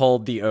Ron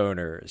told the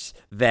owners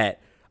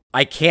that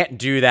I can't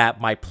do that.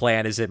 My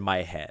plan is in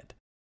my head.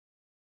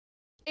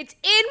 It's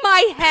in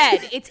my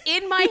head. It's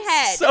in my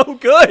head. So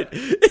good.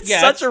 It's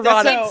such a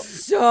Ron.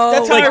 That's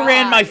how I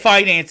ran my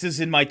finances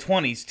in my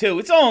 20s too.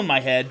 It's all in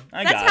my head.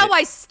 That's how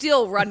I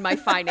still run my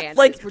finances.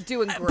 Like, we're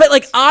doing great. But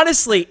like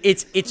honestly,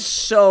 it's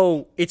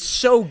so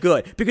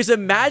good because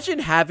imagine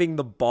having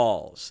the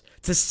balls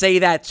to say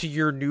that to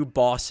your new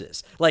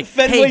bosses. Like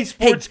Fenway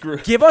Sports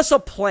Group. Give us a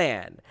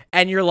plan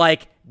and you're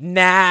like,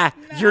 nah,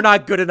 you're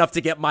not good enough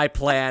to get my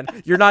plan.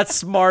 You're not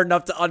smart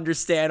enough to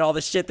understand all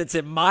the shit that's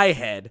in my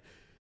head.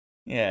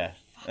 Yeah,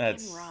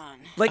 that's Ron.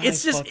 Like,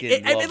 it's just,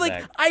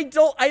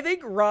 I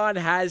think Ron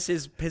has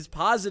his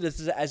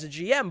positives as a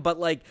GM, but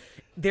like,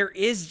 there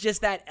is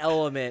just that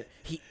element.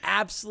 He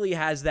absolutely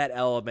has that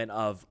element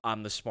of,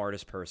 I'm the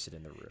smartest person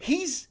in the room.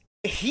 He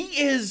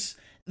is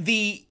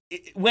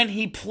when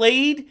he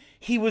played,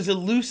 he was a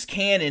loose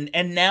cannon,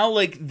 and now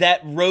like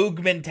that rogue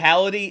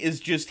mentality is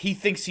just, he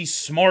thinks he's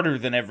smarter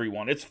than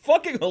everyone. It's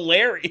fucking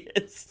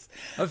hilarious.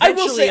 Eventually, I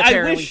will say,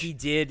 apparently, he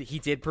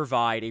did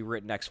provide a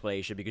written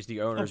explanation because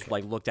the owners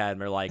like looked at him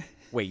and were like,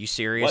 wait, you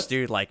serious,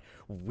 dude? Like,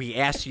 we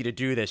asked you to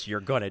do this, you're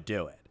gonna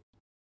do it.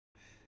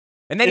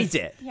 And then he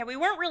did. Yeah, we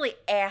weren't really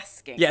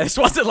asking. Yeah, this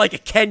wasn't like a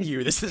can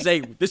you. This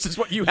is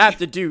what you have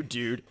to do,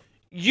 dude.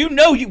 You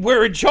know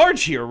we're in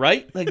charge here,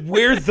 right? Like,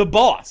 we're the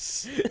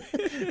boss.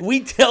 We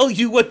tell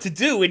you what to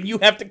do, and you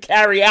have to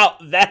carry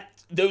out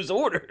those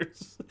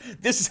orders.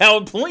 This is how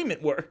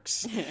employment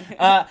works.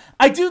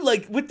 I do,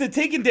 like, with the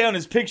taking down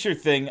his picture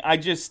thing, I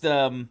just,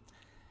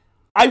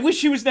 I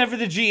wish he was never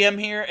the GM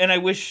here, and I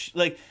wish,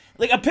 like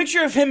a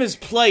picture of him as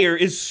player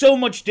is so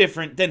much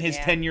different than his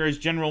tenure as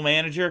general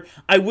manager.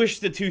 I wish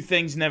the two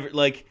things never,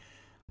 like,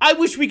 I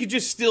wish we could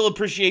just still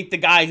appreciate the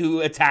guy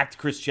who attacked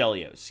Chris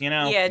Chelios, you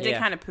know? Yeah, it did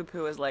kind of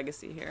poo-poo his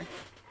legacy here.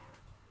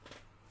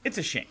 It's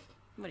a shame.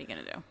 What are you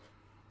gonna do?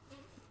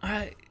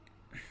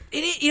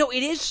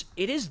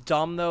 It is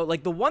dumb though.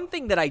 Like, the one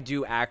thing that I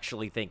do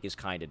actually think is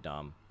kind of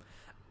dumb,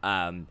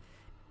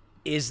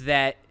 is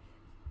that,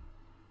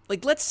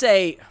 like, let's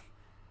say,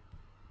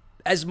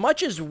 as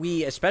much as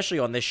we, especially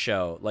on this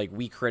show, like,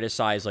 we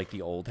criticize like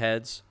the old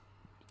heads,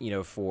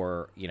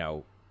 for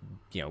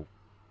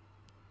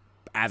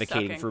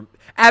advocating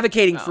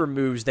for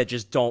moves that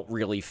just don't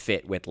really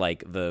fit with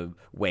like the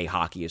way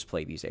hockey is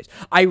played these days.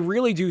 I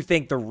really do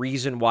think the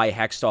reason why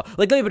Hextall,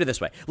 like, let me put it this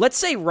way. Let's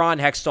say Ron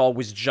Hextall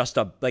was just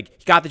he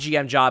got the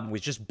GM job and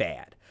was just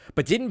bad,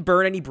 but didn't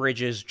burn any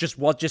bridges, just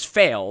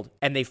failed,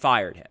 and they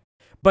fired him.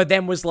 But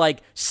then was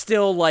like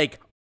still like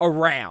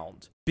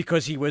around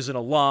because he was an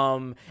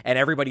alum and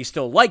everybody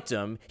still liked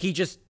him. He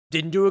just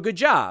didn't do a good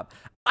job.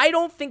 I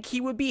don't think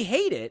he would be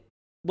hated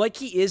like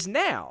he is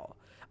now.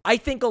 I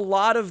think a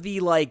lot of the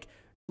like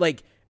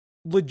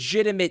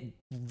legitimate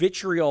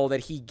vitriol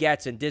that he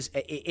gets, and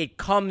it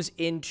comes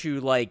into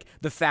like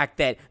the fact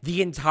that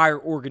the entire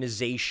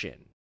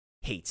organization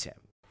hates him.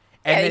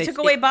 And they took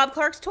away Bob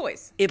Clark's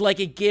toys.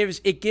 It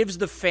gives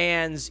the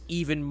fans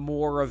even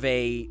more of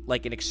an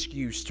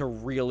excuse to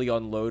really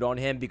unload on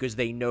him because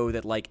they know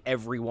that like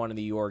everyone in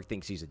New York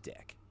thinks he's a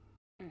dick.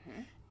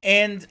 Mm-hmm.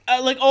 And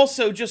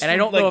also just, and I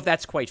don't know if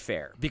that's quite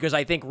fair because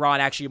I think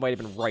Ron actually might have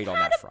been right on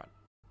that front.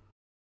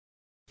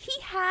 He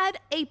had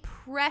a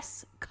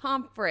press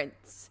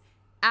conference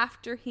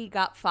after he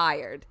got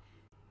fired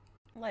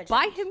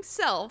by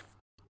himself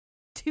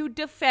to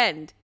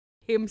defend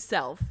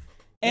himself.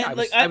 And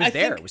yeah, I was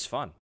there. It was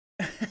fun.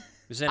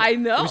 I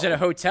know. It was in a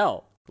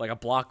hotel, like a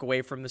block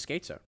away from the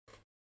skate zone.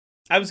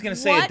 I was going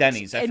to say at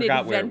Denny's. I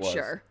forgot where it was.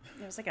 It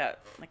was like a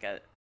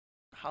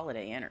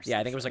Holiday Inn or something. Yeah,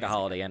 I think it was like a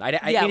Holiday Inn.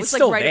 It was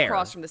still like right there.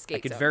 Across from the skate I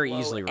could zone. very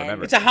easily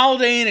remember. It's a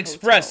Holiday Inn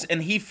Express,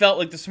 and he felt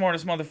like the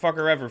smartest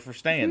motherfucker ever for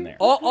staying there.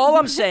 All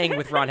I'm saying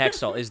with Ron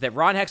Hextall is that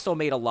Ron Hextall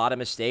made a lot of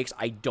mistakes.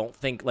 I don't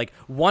think, like,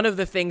 one of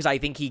the things I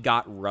think he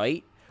got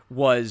right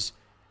was,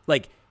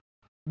 like,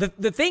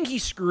 the thing he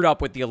screwed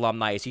up with the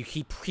alumni is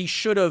he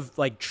should have,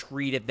 like,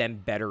 treated them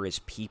better as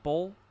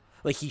people.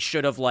 Like, he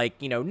should have, like,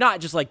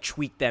 not just, like,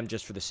 tweaked them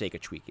just for the sake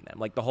of tweaking them.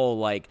 Like, the whole,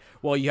 like,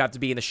 well, you have to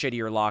be in the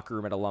shittier locker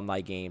room at alumni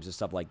games and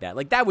stuff like that.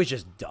 Like, that was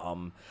just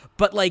dumb.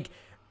 But, like,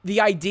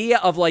 the idea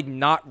of, like,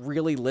 not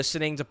really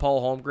listening to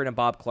Paul Holmgren and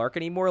Bob Clark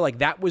anymore, like,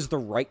 that was the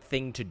right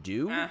thing to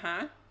do.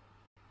 Uh-huh.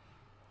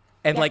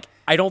 And, like,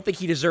 I don't think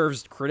he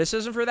deserves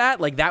criticism for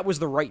that. Like, that was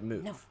the right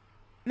move.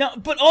 No,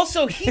 but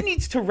also, he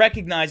needs to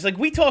recognize, like,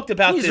 we talked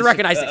about this. He needs to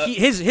recognize that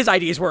his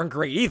ideas weren't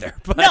great either.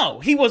 But.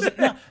 No, he wasn't.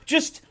 No,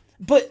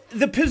 But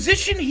the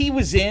position he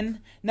was in,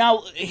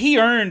 now, he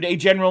earned a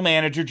general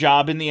manager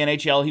job in the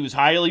NHL. He was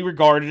highly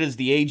regarded as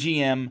the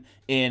AGM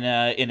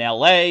in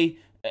LA,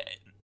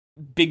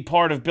 big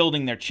part of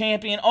building their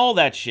champion, all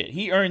that shit.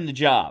 He earned the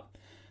job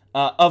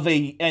of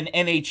an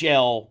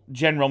NHL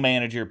general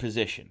manager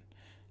position.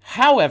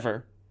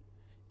 However,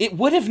 it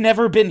would have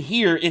never been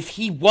here if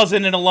he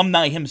wasn't an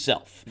alumni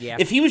himself. Yeah.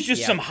 If he was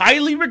just some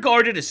highly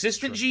regarded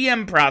assistant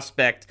GM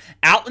prospect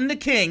out in the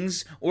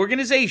Kings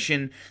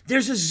organization,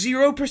 there's a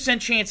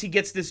 0% chance he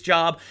gets this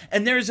job,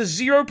 and there's a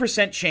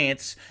 0%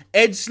 chance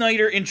Ed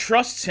Snyder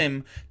entrusts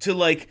him to,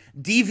 like,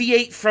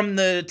 deviate from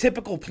the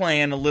typical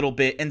plan a little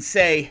bit and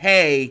say,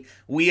 hey,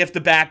 we have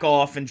to back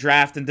off and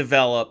draft and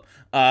develop.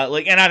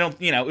 And I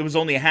don't, it was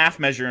only a half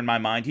measure in my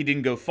mind. He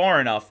didn't go far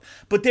enough.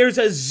 But there's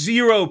a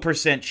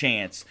 0%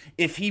 chance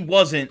if he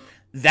wasn't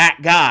that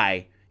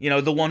guy,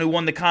 the one who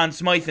won the Conn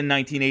Smythe in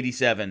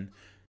 1987,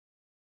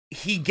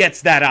 he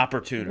gets that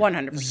opportunity.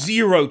 100%.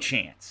 0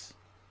 chance.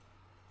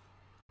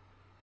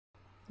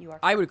 You are.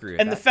 I would agree with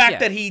that. And the fact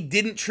that he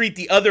didn't treat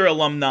the other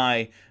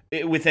alumni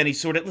with any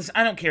sort of... Listen,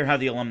 I don't care how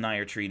the alumni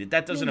are treated.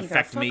 That doesn't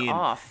affect me.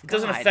 It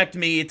doesn't affect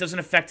me. It doesn't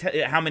affect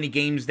how many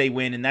games they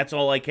win, and that's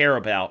all I care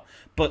about.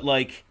 But,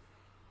 like,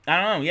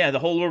 I don't know. Yeah, the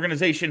whole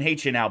organization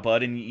hates you now,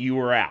 bud, and you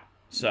were out.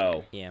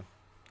 So... Yeah.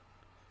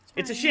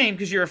 It's a shame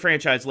because you're a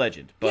franchise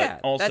legend, but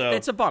also...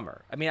 it's a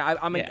bummer. I mean,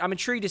 I'm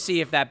intrigued to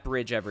see if that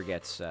bridge ever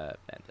gets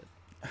ended.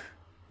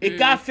 It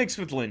got fixed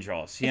with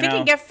Lindros, If it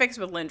can get fixed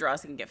with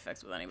Lindros, it can get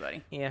fixed with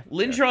anybody. Yeah.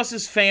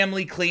 Lindros's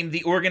family claimed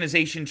the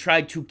organization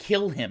tried to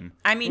kill him.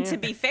 I mean, to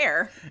be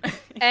fair.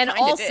 And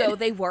also,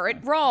 they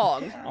weren't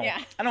wrong.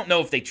 Yeah. I don't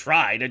know if they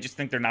tried. I just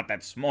think they're not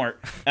that smart.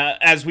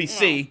 As we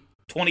see,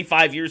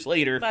 25 years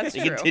later, That's they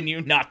true. continue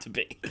not to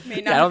be.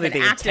 I don't think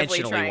they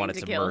intentionally wanted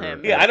to kill murder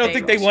him. Yeah, I don't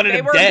think they wanted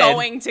him dead. They were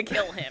going to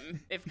kill him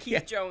if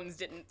Keith Jones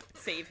didn't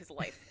save his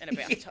life in a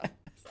bathtub.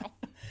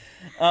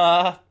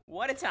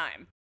 What a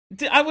time.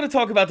 I want to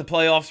talk about the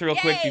playoffs real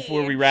quick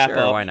before we wrap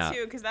up. Why not? Me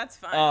too, because that's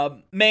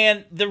fun.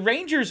 Man, the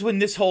Rangers, when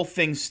this whole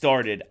thing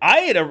started,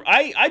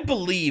 I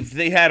believed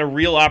they had a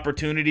real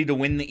opportunity to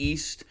win the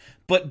East,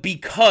 but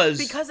because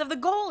of the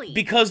goalie.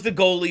 Because the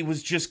goalie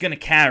was just going to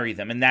carry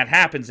them, and that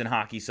happens in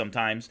hockey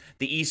sometimes.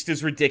 The East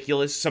is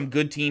ridiculous. Some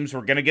good teams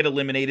were going to get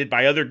eliminated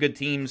by other good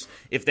teams.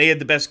 If they had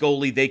the best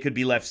goalie, they could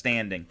be left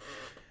standing.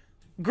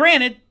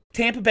 Granted,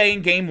 Tampa Bay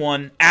in Game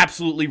 1,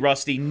 absolutely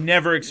rusty.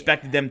 Never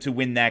expected them to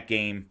win that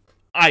game.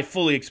 I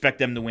fully expect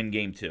them to win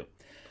Game 2.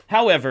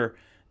 However,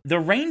 the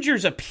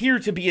Rangers appear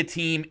to be a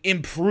team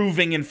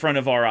improving in front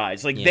of our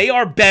eyes. They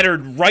are better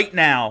right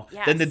now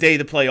than the day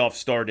the playoffs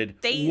started.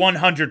 They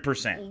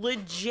 100%.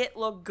 Legit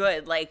look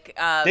good.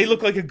 They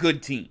look like a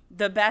good team.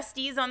 The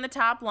besties on the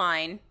top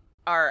line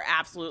are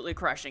absolutely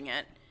crushing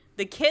it.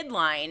 The kid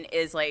line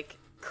is,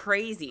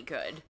 crazy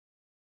good.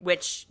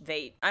 Which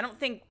I don't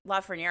think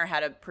Lafreniere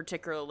had a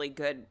particularly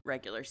good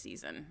regular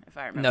season, if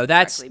I remember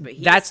correctly.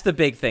 But that's the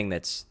big thing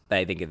that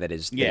I think that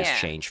has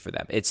changed for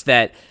them. It's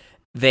that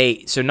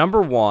so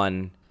number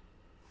one,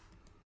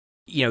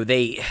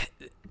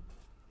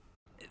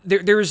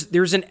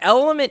 there's an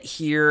element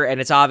here,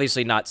 and it's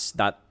obviously not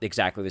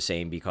exactly the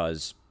same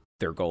because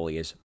their goalie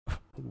is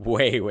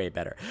way, way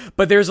better.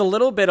 But there's a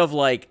little bit of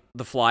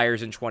the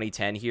Flyers in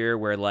 2010 here,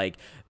 where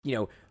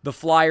the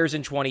Flyers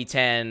in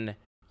 2010.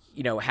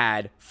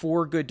 Had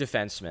 4 good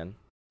defensemen,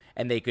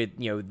 and they could,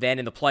 then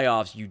in the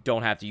playoffs, you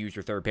don't have to use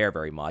your third pair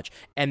very much.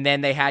 And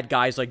then they had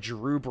guys like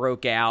Giroux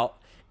broke out,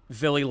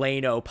 Ville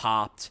Leno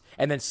popped,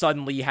 and then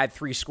suddenly you had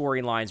 3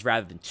 scoring lines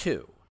rather than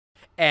 2.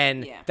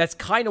 And that's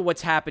kind of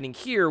what's happening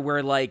here,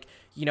 where,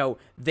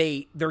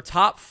 their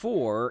top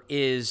 4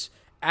 is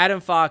Adam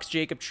Fox,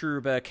 Jacob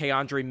Trouba,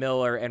 K'Andre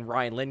Miller, and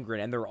Ryan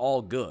Lindgren, and they're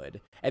all good.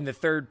 And the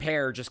third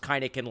pair just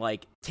kind of can,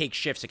 take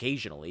shifts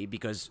occasionally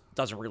because it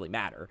doesn't really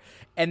matter.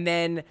 And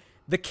then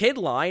the kid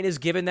line is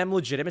giving them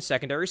legitimate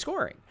secondary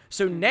scoring.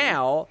 So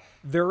now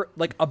they're,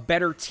 a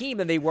better team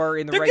than they were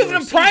in the regular season. They're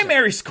giving them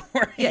primary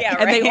scoring. Yeah,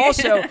 and right.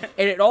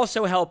 it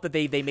also helped that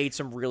they made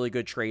some really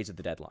good trades at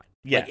the deadline.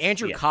 Yes,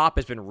 Andrew Kopp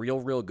has been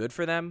real good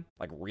for them.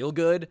 Real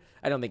good.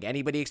 I don't think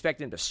anybody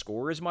expected him to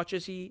score as much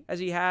as he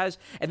has.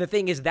 And the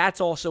thing is, that's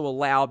also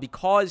allowed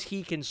because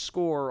he can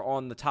score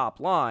on the top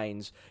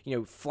lines,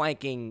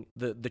 flanking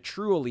the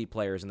true elite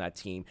players in that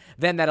team.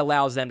 Then that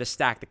allows them to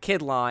stack the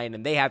kid line,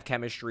 and they have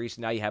chemistry, so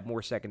now you have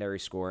more secondary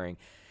scoring.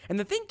 And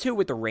the thing, too,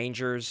 with the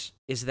Rangers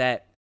is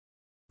that,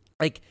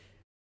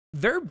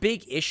 their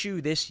big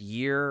issue this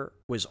year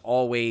was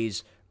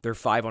always their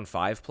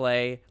 5-on-5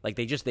 play.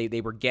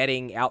 They were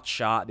getting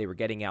outshot, they were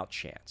getting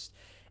outchanced.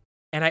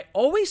 And I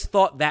always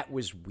thought that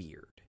was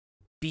weird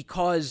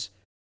because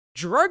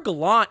Gerard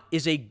Gallant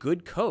is a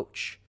good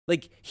coach.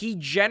 He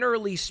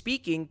generally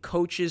speaking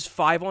coaches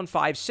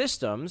 5-on-5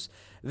 systems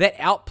that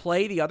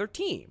outplay the other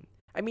team.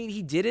 I mean,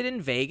 he did it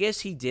in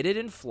Vegas, he did it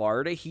in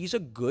Florida. He's a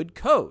good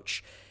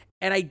coach.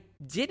 And I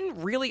didn't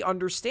really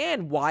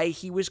understand why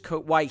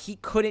why he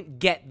couldn't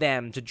get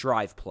them to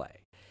drive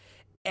play.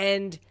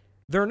 And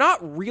they're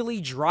not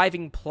really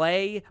driving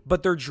play,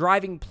 but they're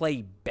driving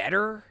play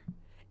better.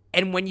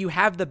 And when you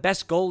have the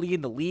best goalie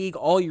in the league,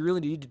 all you really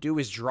need to do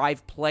is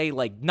drive play,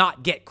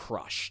 not get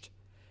crushed.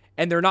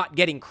 And they're not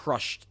getting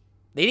crushed.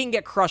 They didn't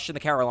get crushed in the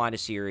Carolina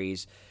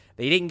series.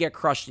 They didn't get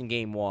crushed in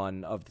Game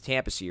 1 of the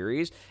Tampa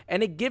series,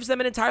 and it gives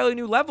them an entirely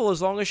new level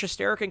as long as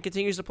Shesterkin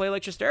continues to play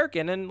like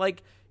Shesterkin, and,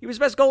 he was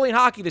the best goalie in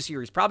hockey this year.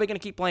 He's probably going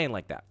to keep playing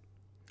like that.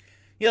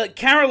 Yeah,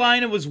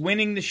 Carolina was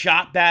winning the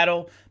shot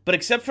battle, but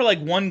except for,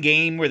 one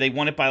game where they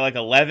won it by,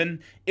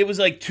 11, it was,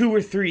 2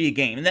 or 3 a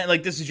game, and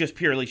that, this is just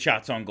purely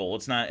shots on goal.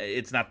 It's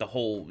not the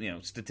whole,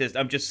 statistic.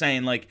 I'm just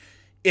saying,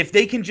 if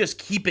they can just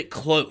keep it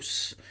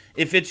close,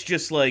 if it's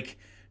just,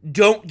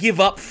 don't give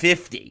up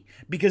 50,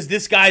 because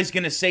this guy's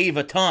going to save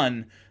a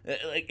ton.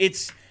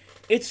 It's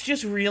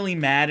just really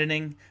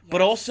maddening. Yes.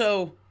 But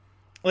also,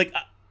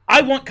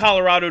 I want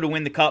Colorado to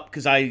win the Cup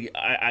because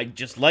I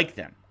just like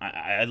them.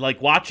 I like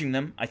watching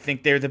them. I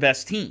think they're the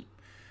best team.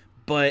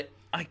 But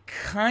I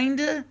kind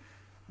of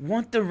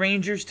want the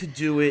Rangers to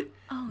do it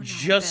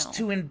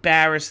to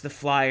embarrass the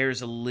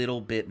Flyers a little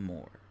bit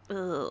more.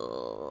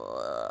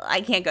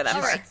 I can't go that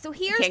far. All right, so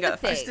here's the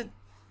thing.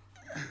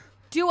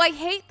 Do I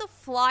hate the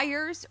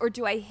Flyers or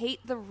do I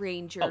hate the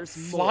Rangers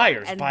more?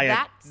 Flyers And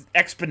by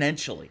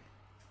exponentially.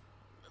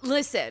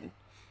 Listen,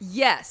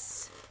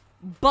 yes,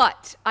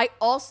 but I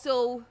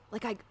also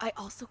I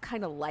also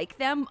kind of like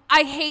them.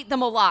 I hate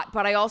them a lot,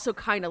 but I also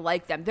kind of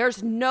like them.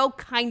 There's no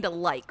kind of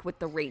like with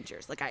the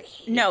Rangers. Like I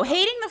hate them.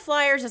 Hating the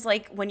Flyers is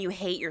like when you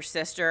hate your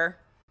sister,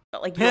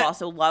 but like you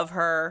also love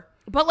her.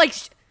 But like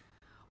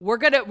we're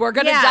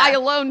gonna die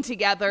alone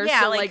together.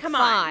 Yeah, so like like come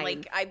fine. on,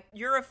 like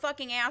you're a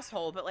fucking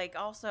asshole. But like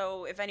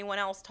also, if anyone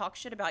else talks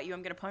shit about you,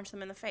 I'm gonna punch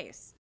them in the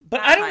face.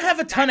 But I don't have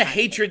a ton of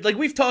hatred. Like,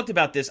 we've talked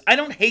about this. I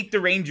don't hate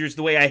the Rangers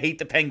the way I hate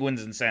the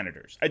Penguins and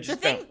Senators. I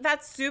just don't. The thing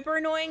that's super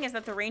annoying is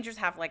that the Rangers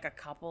have, like, a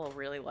couple of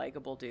really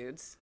likable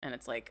dudes. And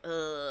it's like,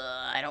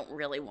 I don't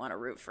really want to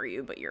root for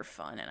you, but you're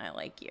fun and I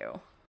like you.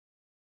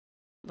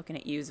 Looking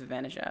at you,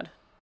 Zibanejad.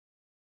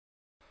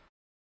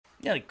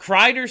 Yeah, like,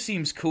 Kreider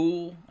seems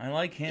cool. I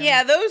like him.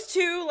 Yeah, those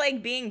two,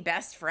 like, being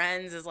best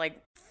friends is,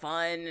 like,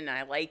 fun and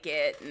I like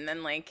it. And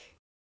then, like,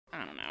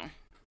 I don't know.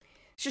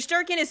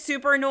 Shesterkin is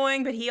super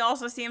annoying, but he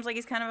also seems like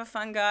he's kind of a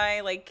fun guy,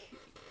 like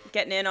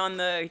getting in on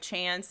the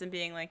chance and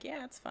being like,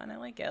 yeah, it's fun. I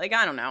like it. Like,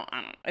 I don't know.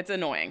 It's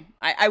annoying.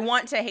 I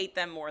want to hate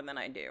them more than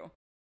I do.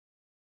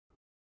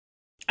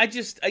 I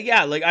just,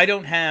 I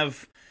don't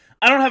have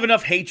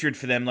enough hatred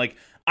for them. Like,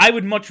 I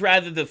would much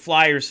rather the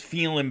Flyers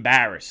feel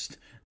embarrassed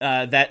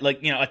that,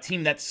 like, a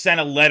team that sent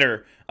a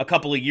letter a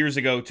couple of years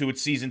ago to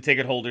its season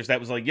ticket holders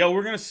that was like, yo,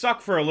 we're going to suck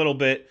for a little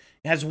bit,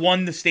 has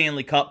won the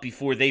Stanley Cup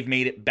before they've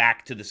made it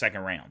back to the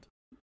second round.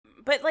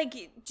 But, like,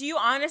 do you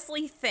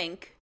honestly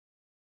think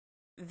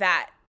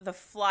that the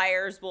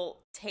Flyers will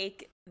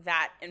take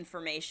that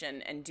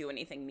information and do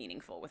anything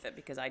meaningful with it?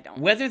 Because I don't.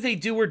 Whether they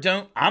do or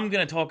don't, I'm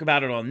going to talk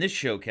about it on this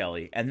show,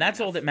 Kelly, and that's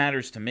all that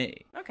matters to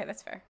me. Okay,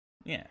 that's fair.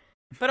 Yeah.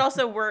 But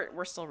also,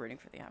 we're still rooting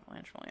for the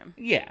Avalanche, William.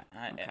 Yeah,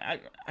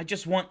 I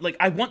just want, like,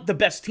 I want the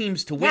best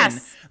teams to win.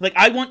 Yes. Like,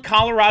 I want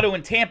Colorado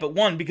and Tampa,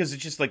 one, because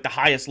it's just, like, the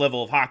highest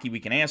level of hockey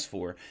we can ask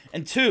for.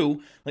 And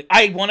two, like,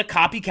 I want a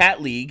copycat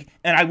league,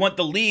 and I want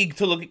the league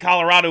to look at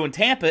Colorado and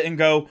Tampa and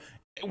go,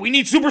 we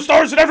need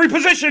superstars at every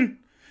position.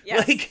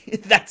 Yes.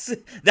 Like,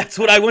 that's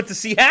what I want to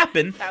see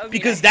happen,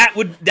 because nice.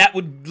 that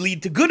would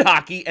lead to good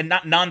hockey and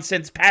not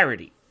nonsense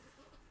parody.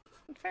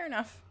 Fair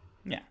enough.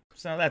 Yeah,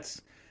 so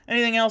that's...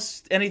 Anything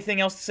else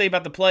to say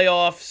about the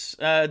playoffs?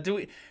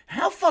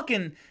 How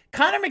fucking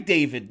Connor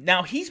McDavid,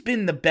 now he's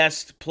been the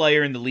best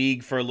player in the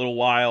league for a little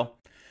while,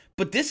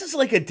 but this is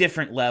like a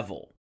different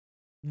level.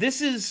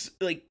 This is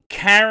like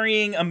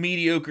carrying a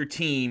mediocre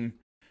team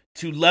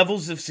to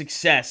levels of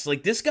success.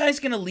 Like, this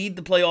guy's going to lead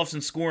the playoffs in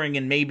scoring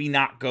and maybe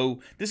not go.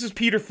 This is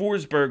Peter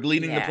Forsberg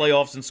leading the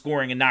playoffs in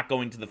scoring and not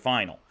going to the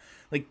final.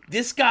 Like,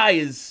 this guy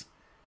is...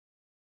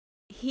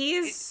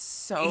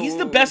 He's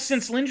the best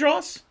since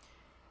Lindros?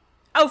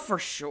 Oh, for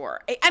sure.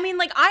 I mean,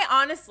 like,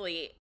 I'm,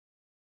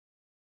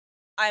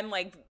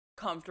 like,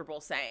 comfortable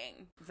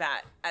saying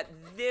that at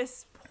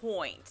this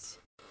point,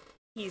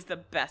 he's the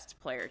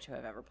best player to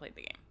have ever played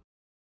the game.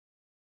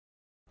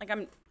 Like,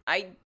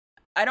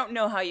 I don't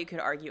know how you could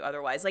argue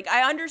otherwise. Like,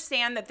 I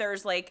understand that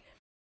there's, like,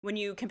 when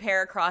you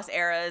compare across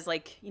eras,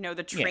 like,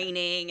 the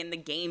training and the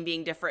game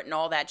being different and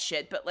all that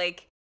shit, but,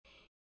 like,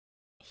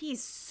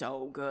 he's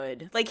so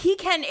good. Like, he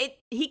can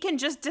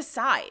just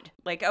decide,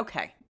 like,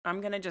 okay, I'm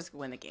going to just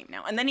win the game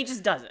now. And then he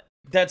just does it.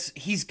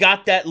 He's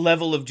got that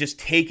level of just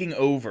taking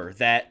over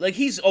that, like,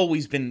 he's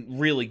always been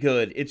really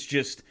good. It's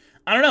just,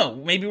 I don't know,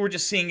 maybe we're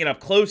just seeing it up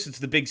close. It's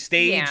the big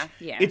stage.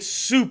 Yeah. It's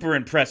super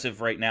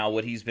impressive right now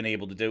what he's been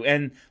able to do.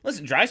 And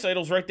listen,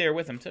 Draisaitl's right there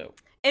with him too.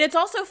 And it's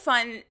also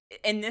fun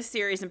in this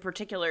series in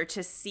particular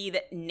to see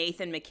that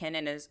Nathan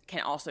McKinnon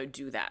can also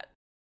do that.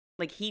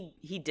 Like, he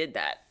did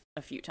that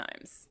a few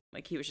times.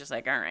 Like, he was just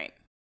like, all right,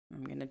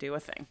 I'm going to do a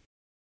thing.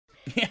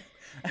 Yeah.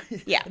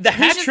 Yeah, the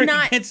hat trick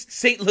against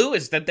St.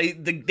 Louis that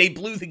they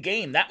blew the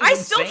game. That was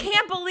insane. Still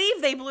can't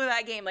believe they blew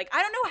that game. Like,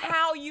 I don't know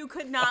how you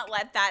could not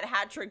let that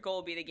hat trick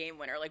goal be the game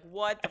winner. Like,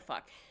 what the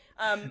fuck?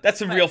 That's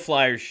some real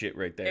Flyers shit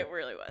right there. It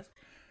really was.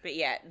 But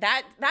yeah,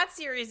 that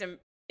series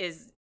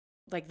is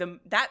like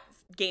that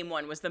game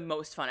one was the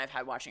most fun I've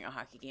had watching a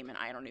hockey game, and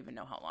I don't even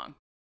know how long.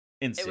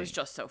 Insane. It was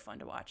just so fun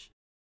to watch.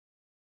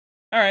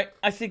 All right,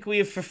 I think we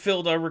have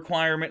fulfilled our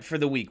requirement for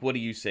the week. What do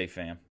you say,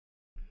 fam?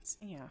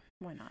 Yeah,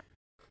 why not?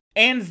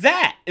 And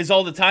that is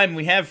all the time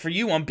we have for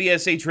you on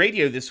BSH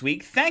Radio this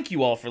week. Thank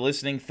you all for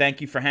listening.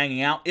 Thank you for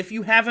hanging out. If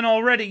you haven't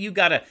already, you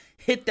got to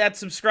hit that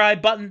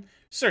subscribe button.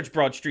 Search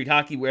Broad Street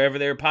Hockey wherever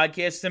there are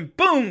podcasts, and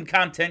boom,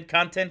 content.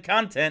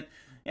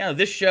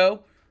 This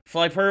show,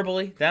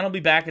 Flyperbole, that'll be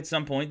back at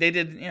some point. They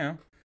did,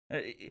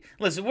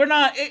 listen,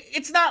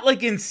 it's not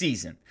like in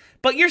season,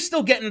 but you're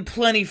still getting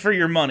plenty for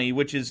your money,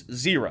 which is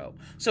 0.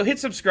 So hit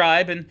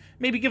subscribe and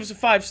maybe give us a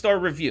 5-star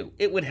review.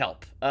 It would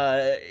help.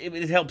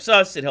 It helps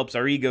us. It helps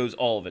our egos,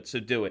 all of it. So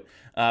do it.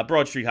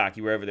 Broad Street Hockey,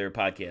 wherever there are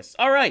podcasts.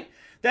 All right,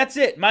 that's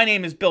it. My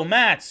name is Bill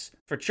Matz.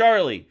 For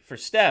Charlie, for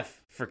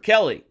Steph, for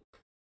Kelly.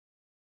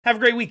 Have a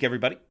great week,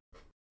 everybody.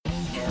 Are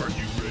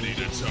you ready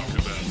to talk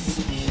about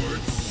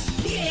sports?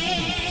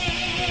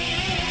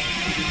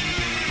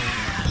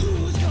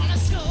 Who's gonna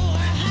score?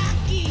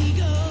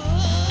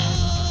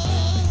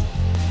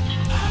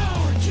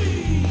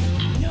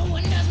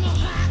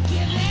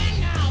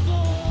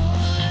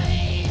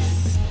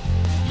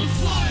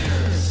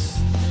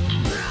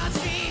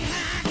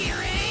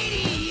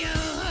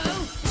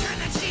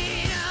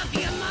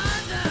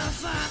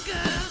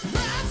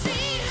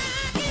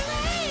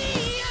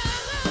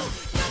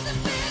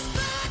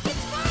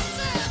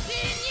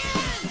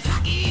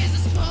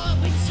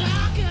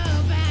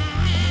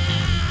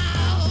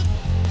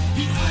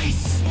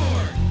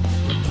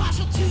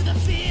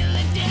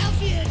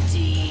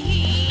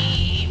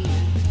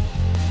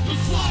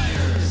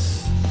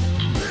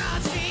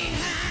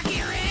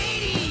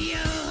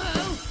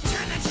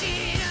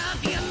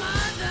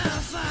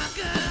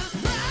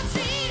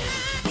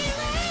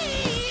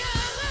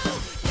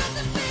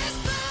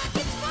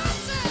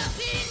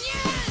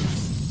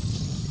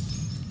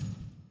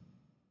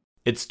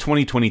 It's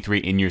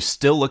 2023 and you're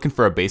still looking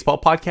for a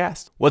baseball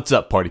podcast? What's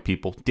up, party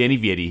people? Danny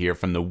Vietti here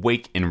from the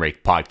Wake and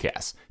Rake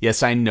podcast.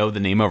 Yes, I know the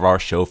name of our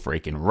show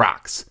freaking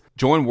rocks.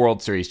 Join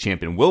World Series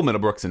champion Will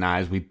Middlebrooks and I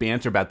as we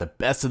banter about the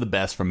best of the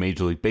best from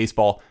Major League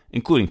Baseball,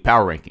 including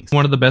power rankings,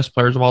 one of the best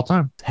players of all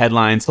time,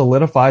 headlines,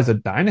 solidifies a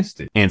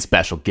dynasty, and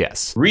special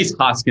guests. Reese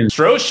Hoskins,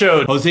 Stro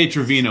Show, Jose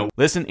Trevino.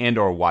 Listen and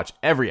or watch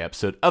every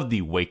episode of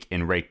the Wake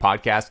and Rake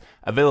podcast,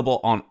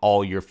 available on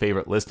all your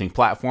favorite listening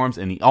platforms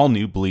and the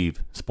all-new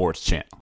Believe Sports channel.